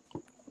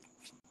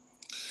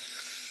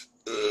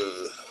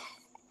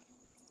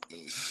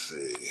me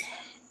see.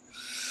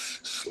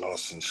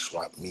 Sloss and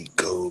Swap Meet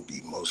Gold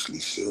be mostly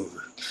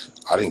silver.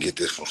 I didn't get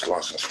this from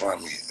Sloss and Swap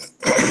Meet.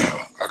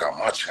 I got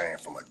my chain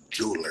from a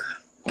jeweler.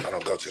 I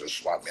don't go to the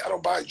Swap Meet. I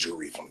don't buy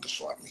jewelry from the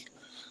Swap Meet.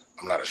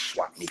 I'm not a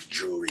Swap Meet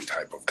jewelry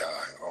type of guy.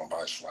 I don't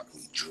buy Swap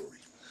Meet jewelry.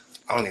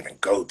 I don't even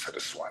go to the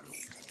Swap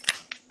Meet.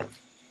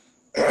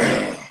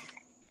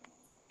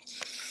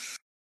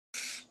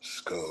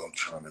 Skoe, I'm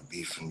trying to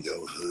be from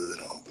your hood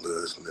on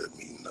Bloods, let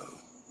me know.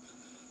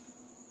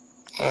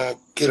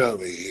 Get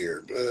over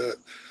here, blood.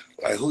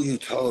 Like, who you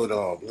told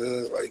on,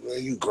 blood? Like,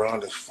 man, you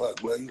grown as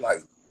fuck, blood. You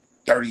like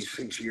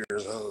 36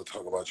 years old,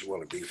 talk about you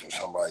want to be from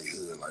somebody's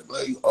hood. Like,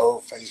 blood, you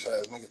old face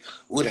ass nigga.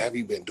 What have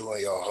you been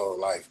doing your whole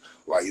life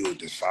while you would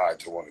decide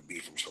to want to be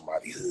from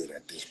somebody's hood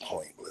at this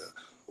point, blood?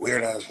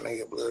 Weird ass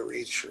nigga, blood,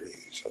 read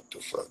trees. Shut the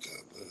fuck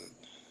up, blood.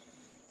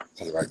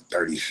 Nigga like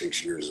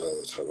 36 years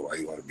old, talking about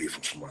you want to be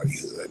from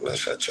somebody's hood. Like, blood,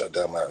 shut your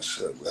dumb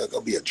ass up, blood.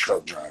 Go be a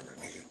truck driver,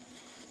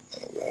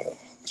 nigga.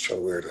 Shut your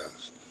weird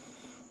ass.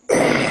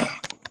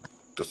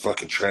 The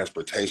fucking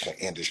transportation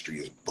industry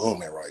is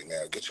booming right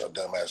now. Get your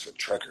dumb ass a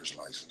trucker's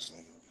license,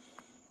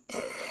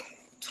 nigga.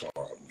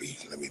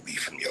 Let me be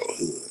from your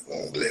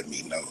hood. Let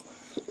me know.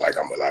 Like,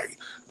 I'm gonna like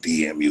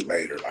DM you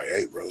later. Like,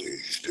 hey, bro, you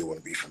still want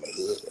to be from the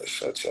hood?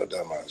 Shut your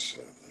dumb ass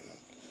up.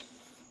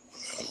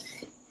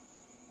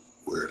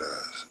 Weird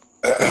ass.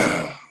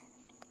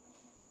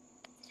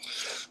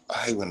 I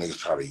hate when niggas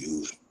try to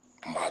use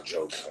my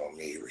jokes on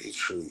me. Really,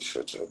 truly,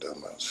 shut your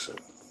dumb ass up.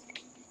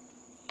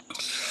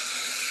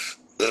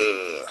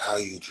 How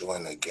you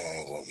join the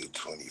gang when you're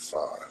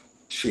 25?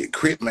 Shit,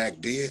 Crip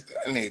Mac did.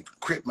 I mean,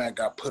 Crip Mac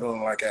got put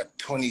on like at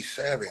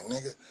 27,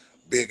 nigga.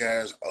 Big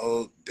ass,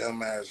 old,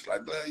 dumb ass,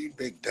 like, blood, you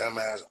big, dumb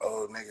ass,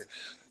 old nigga.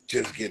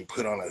 Just getting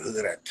put on a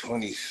hood at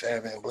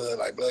 27, blood.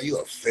 Like, blood, you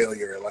a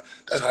failure. Like,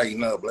 that's how you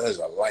know, blood, is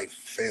a life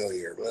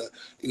failure, blood.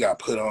 You got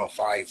put on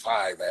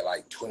 5'5" at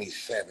like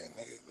 27,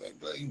 nigga. Like,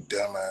 blood, you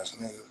dumb ass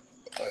nigga.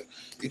 Like,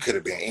 you could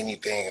have been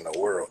anything in the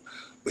world,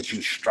 but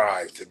you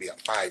strive to be a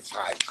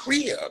 5'5"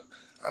 crib.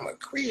 I'm a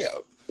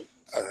crib.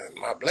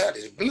 My blood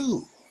is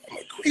blue. I'm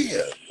a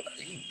crib.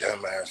 You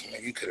dumbass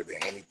nigga. You could have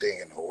been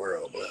anything in the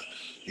world, but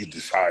you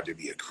decided to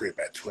be a crib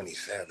at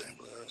 27,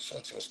 blood.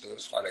 Shut your stuff.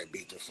 That's why they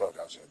beat the fuck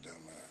out your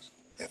dumbass.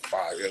 And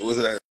 5. It was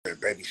that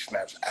Baby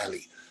Snaps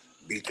Alley.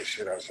 Beat the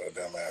shit out your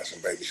dumbass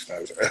and Baby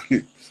Snaps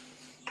Alley.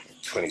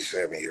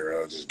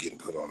 27-year-old just getting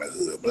put on the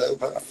hood.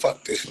 Blood,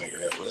 fuck this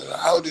nigga. Blood.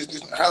 How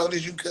old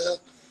is you, cuz?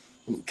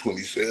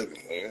 27,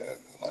 man.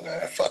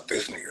 Fuck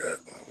this nigga up.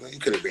 You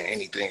could have been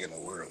anything in the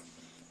world.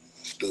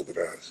 Stupid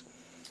ass.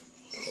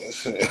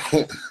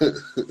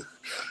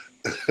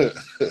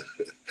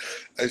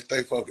 Hey,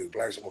 stay focused,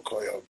 Blacks. I'm gonna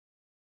call y'all.